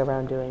might be a way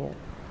around doing it.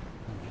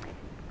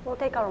 We'll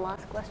take our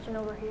last question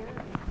over here.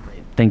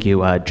 Thank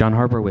you. John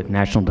Harper with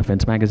National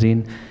Defense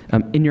Magazine.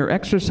 In your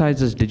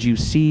exercises, did you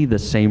see the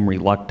same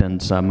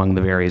reluctance among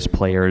the various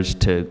players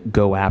to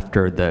go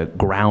after the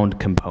ground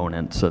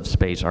components of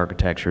space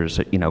architectures,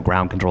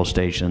 ground control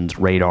stations,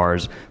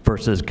 radars,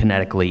 versus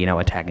kinetically,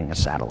 attacking a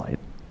satellite?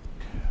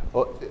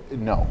 Well,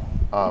 no.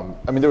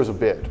 I mean, there was a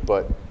bit,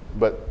 but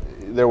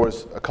there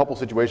was a couple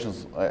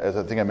situations, as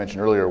I think I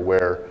mentioned earlier,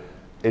 where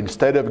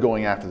instead of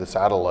going after the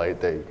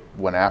satellite, they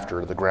went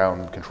after the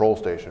ground control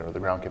station or the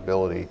ground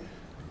capability,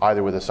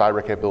 either with a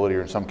cyber capability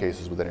or in some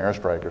cases with an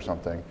airstrike or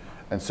something.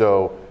 And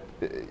so,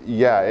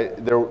 yeah,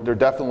 there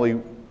definitely,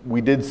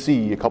 we did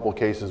see a couple of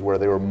cases where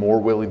they were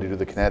more willing to do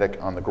the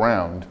kinetic on the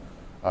ground,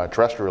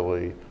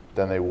 terrestrially,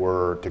 than they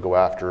were to go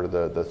after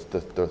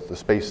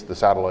the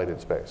satellite in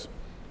space.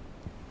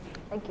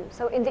 Thank you.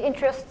 So in the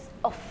interest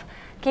of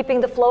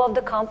keeping the flow of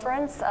the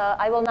conference,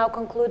 I will now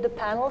conclude the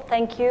panel.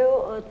 Thank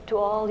you to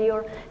all of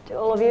you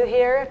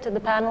here, to the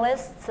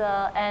panelists,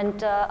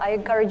 and I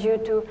encourage you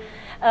to,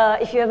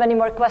 if you have any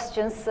more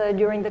questions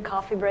during the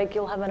coffee break,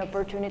 you'll have an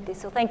opportunity.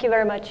 So thank you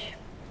very much.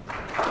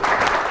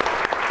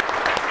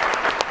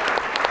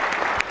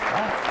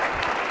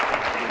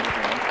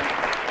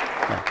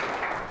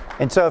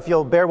 And so if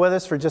you'll bear with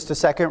us for just a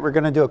second, we're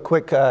going to do a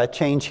quick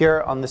change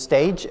here on the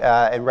stage,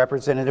 and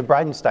Representative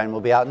Bridenstine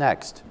will be out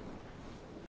next.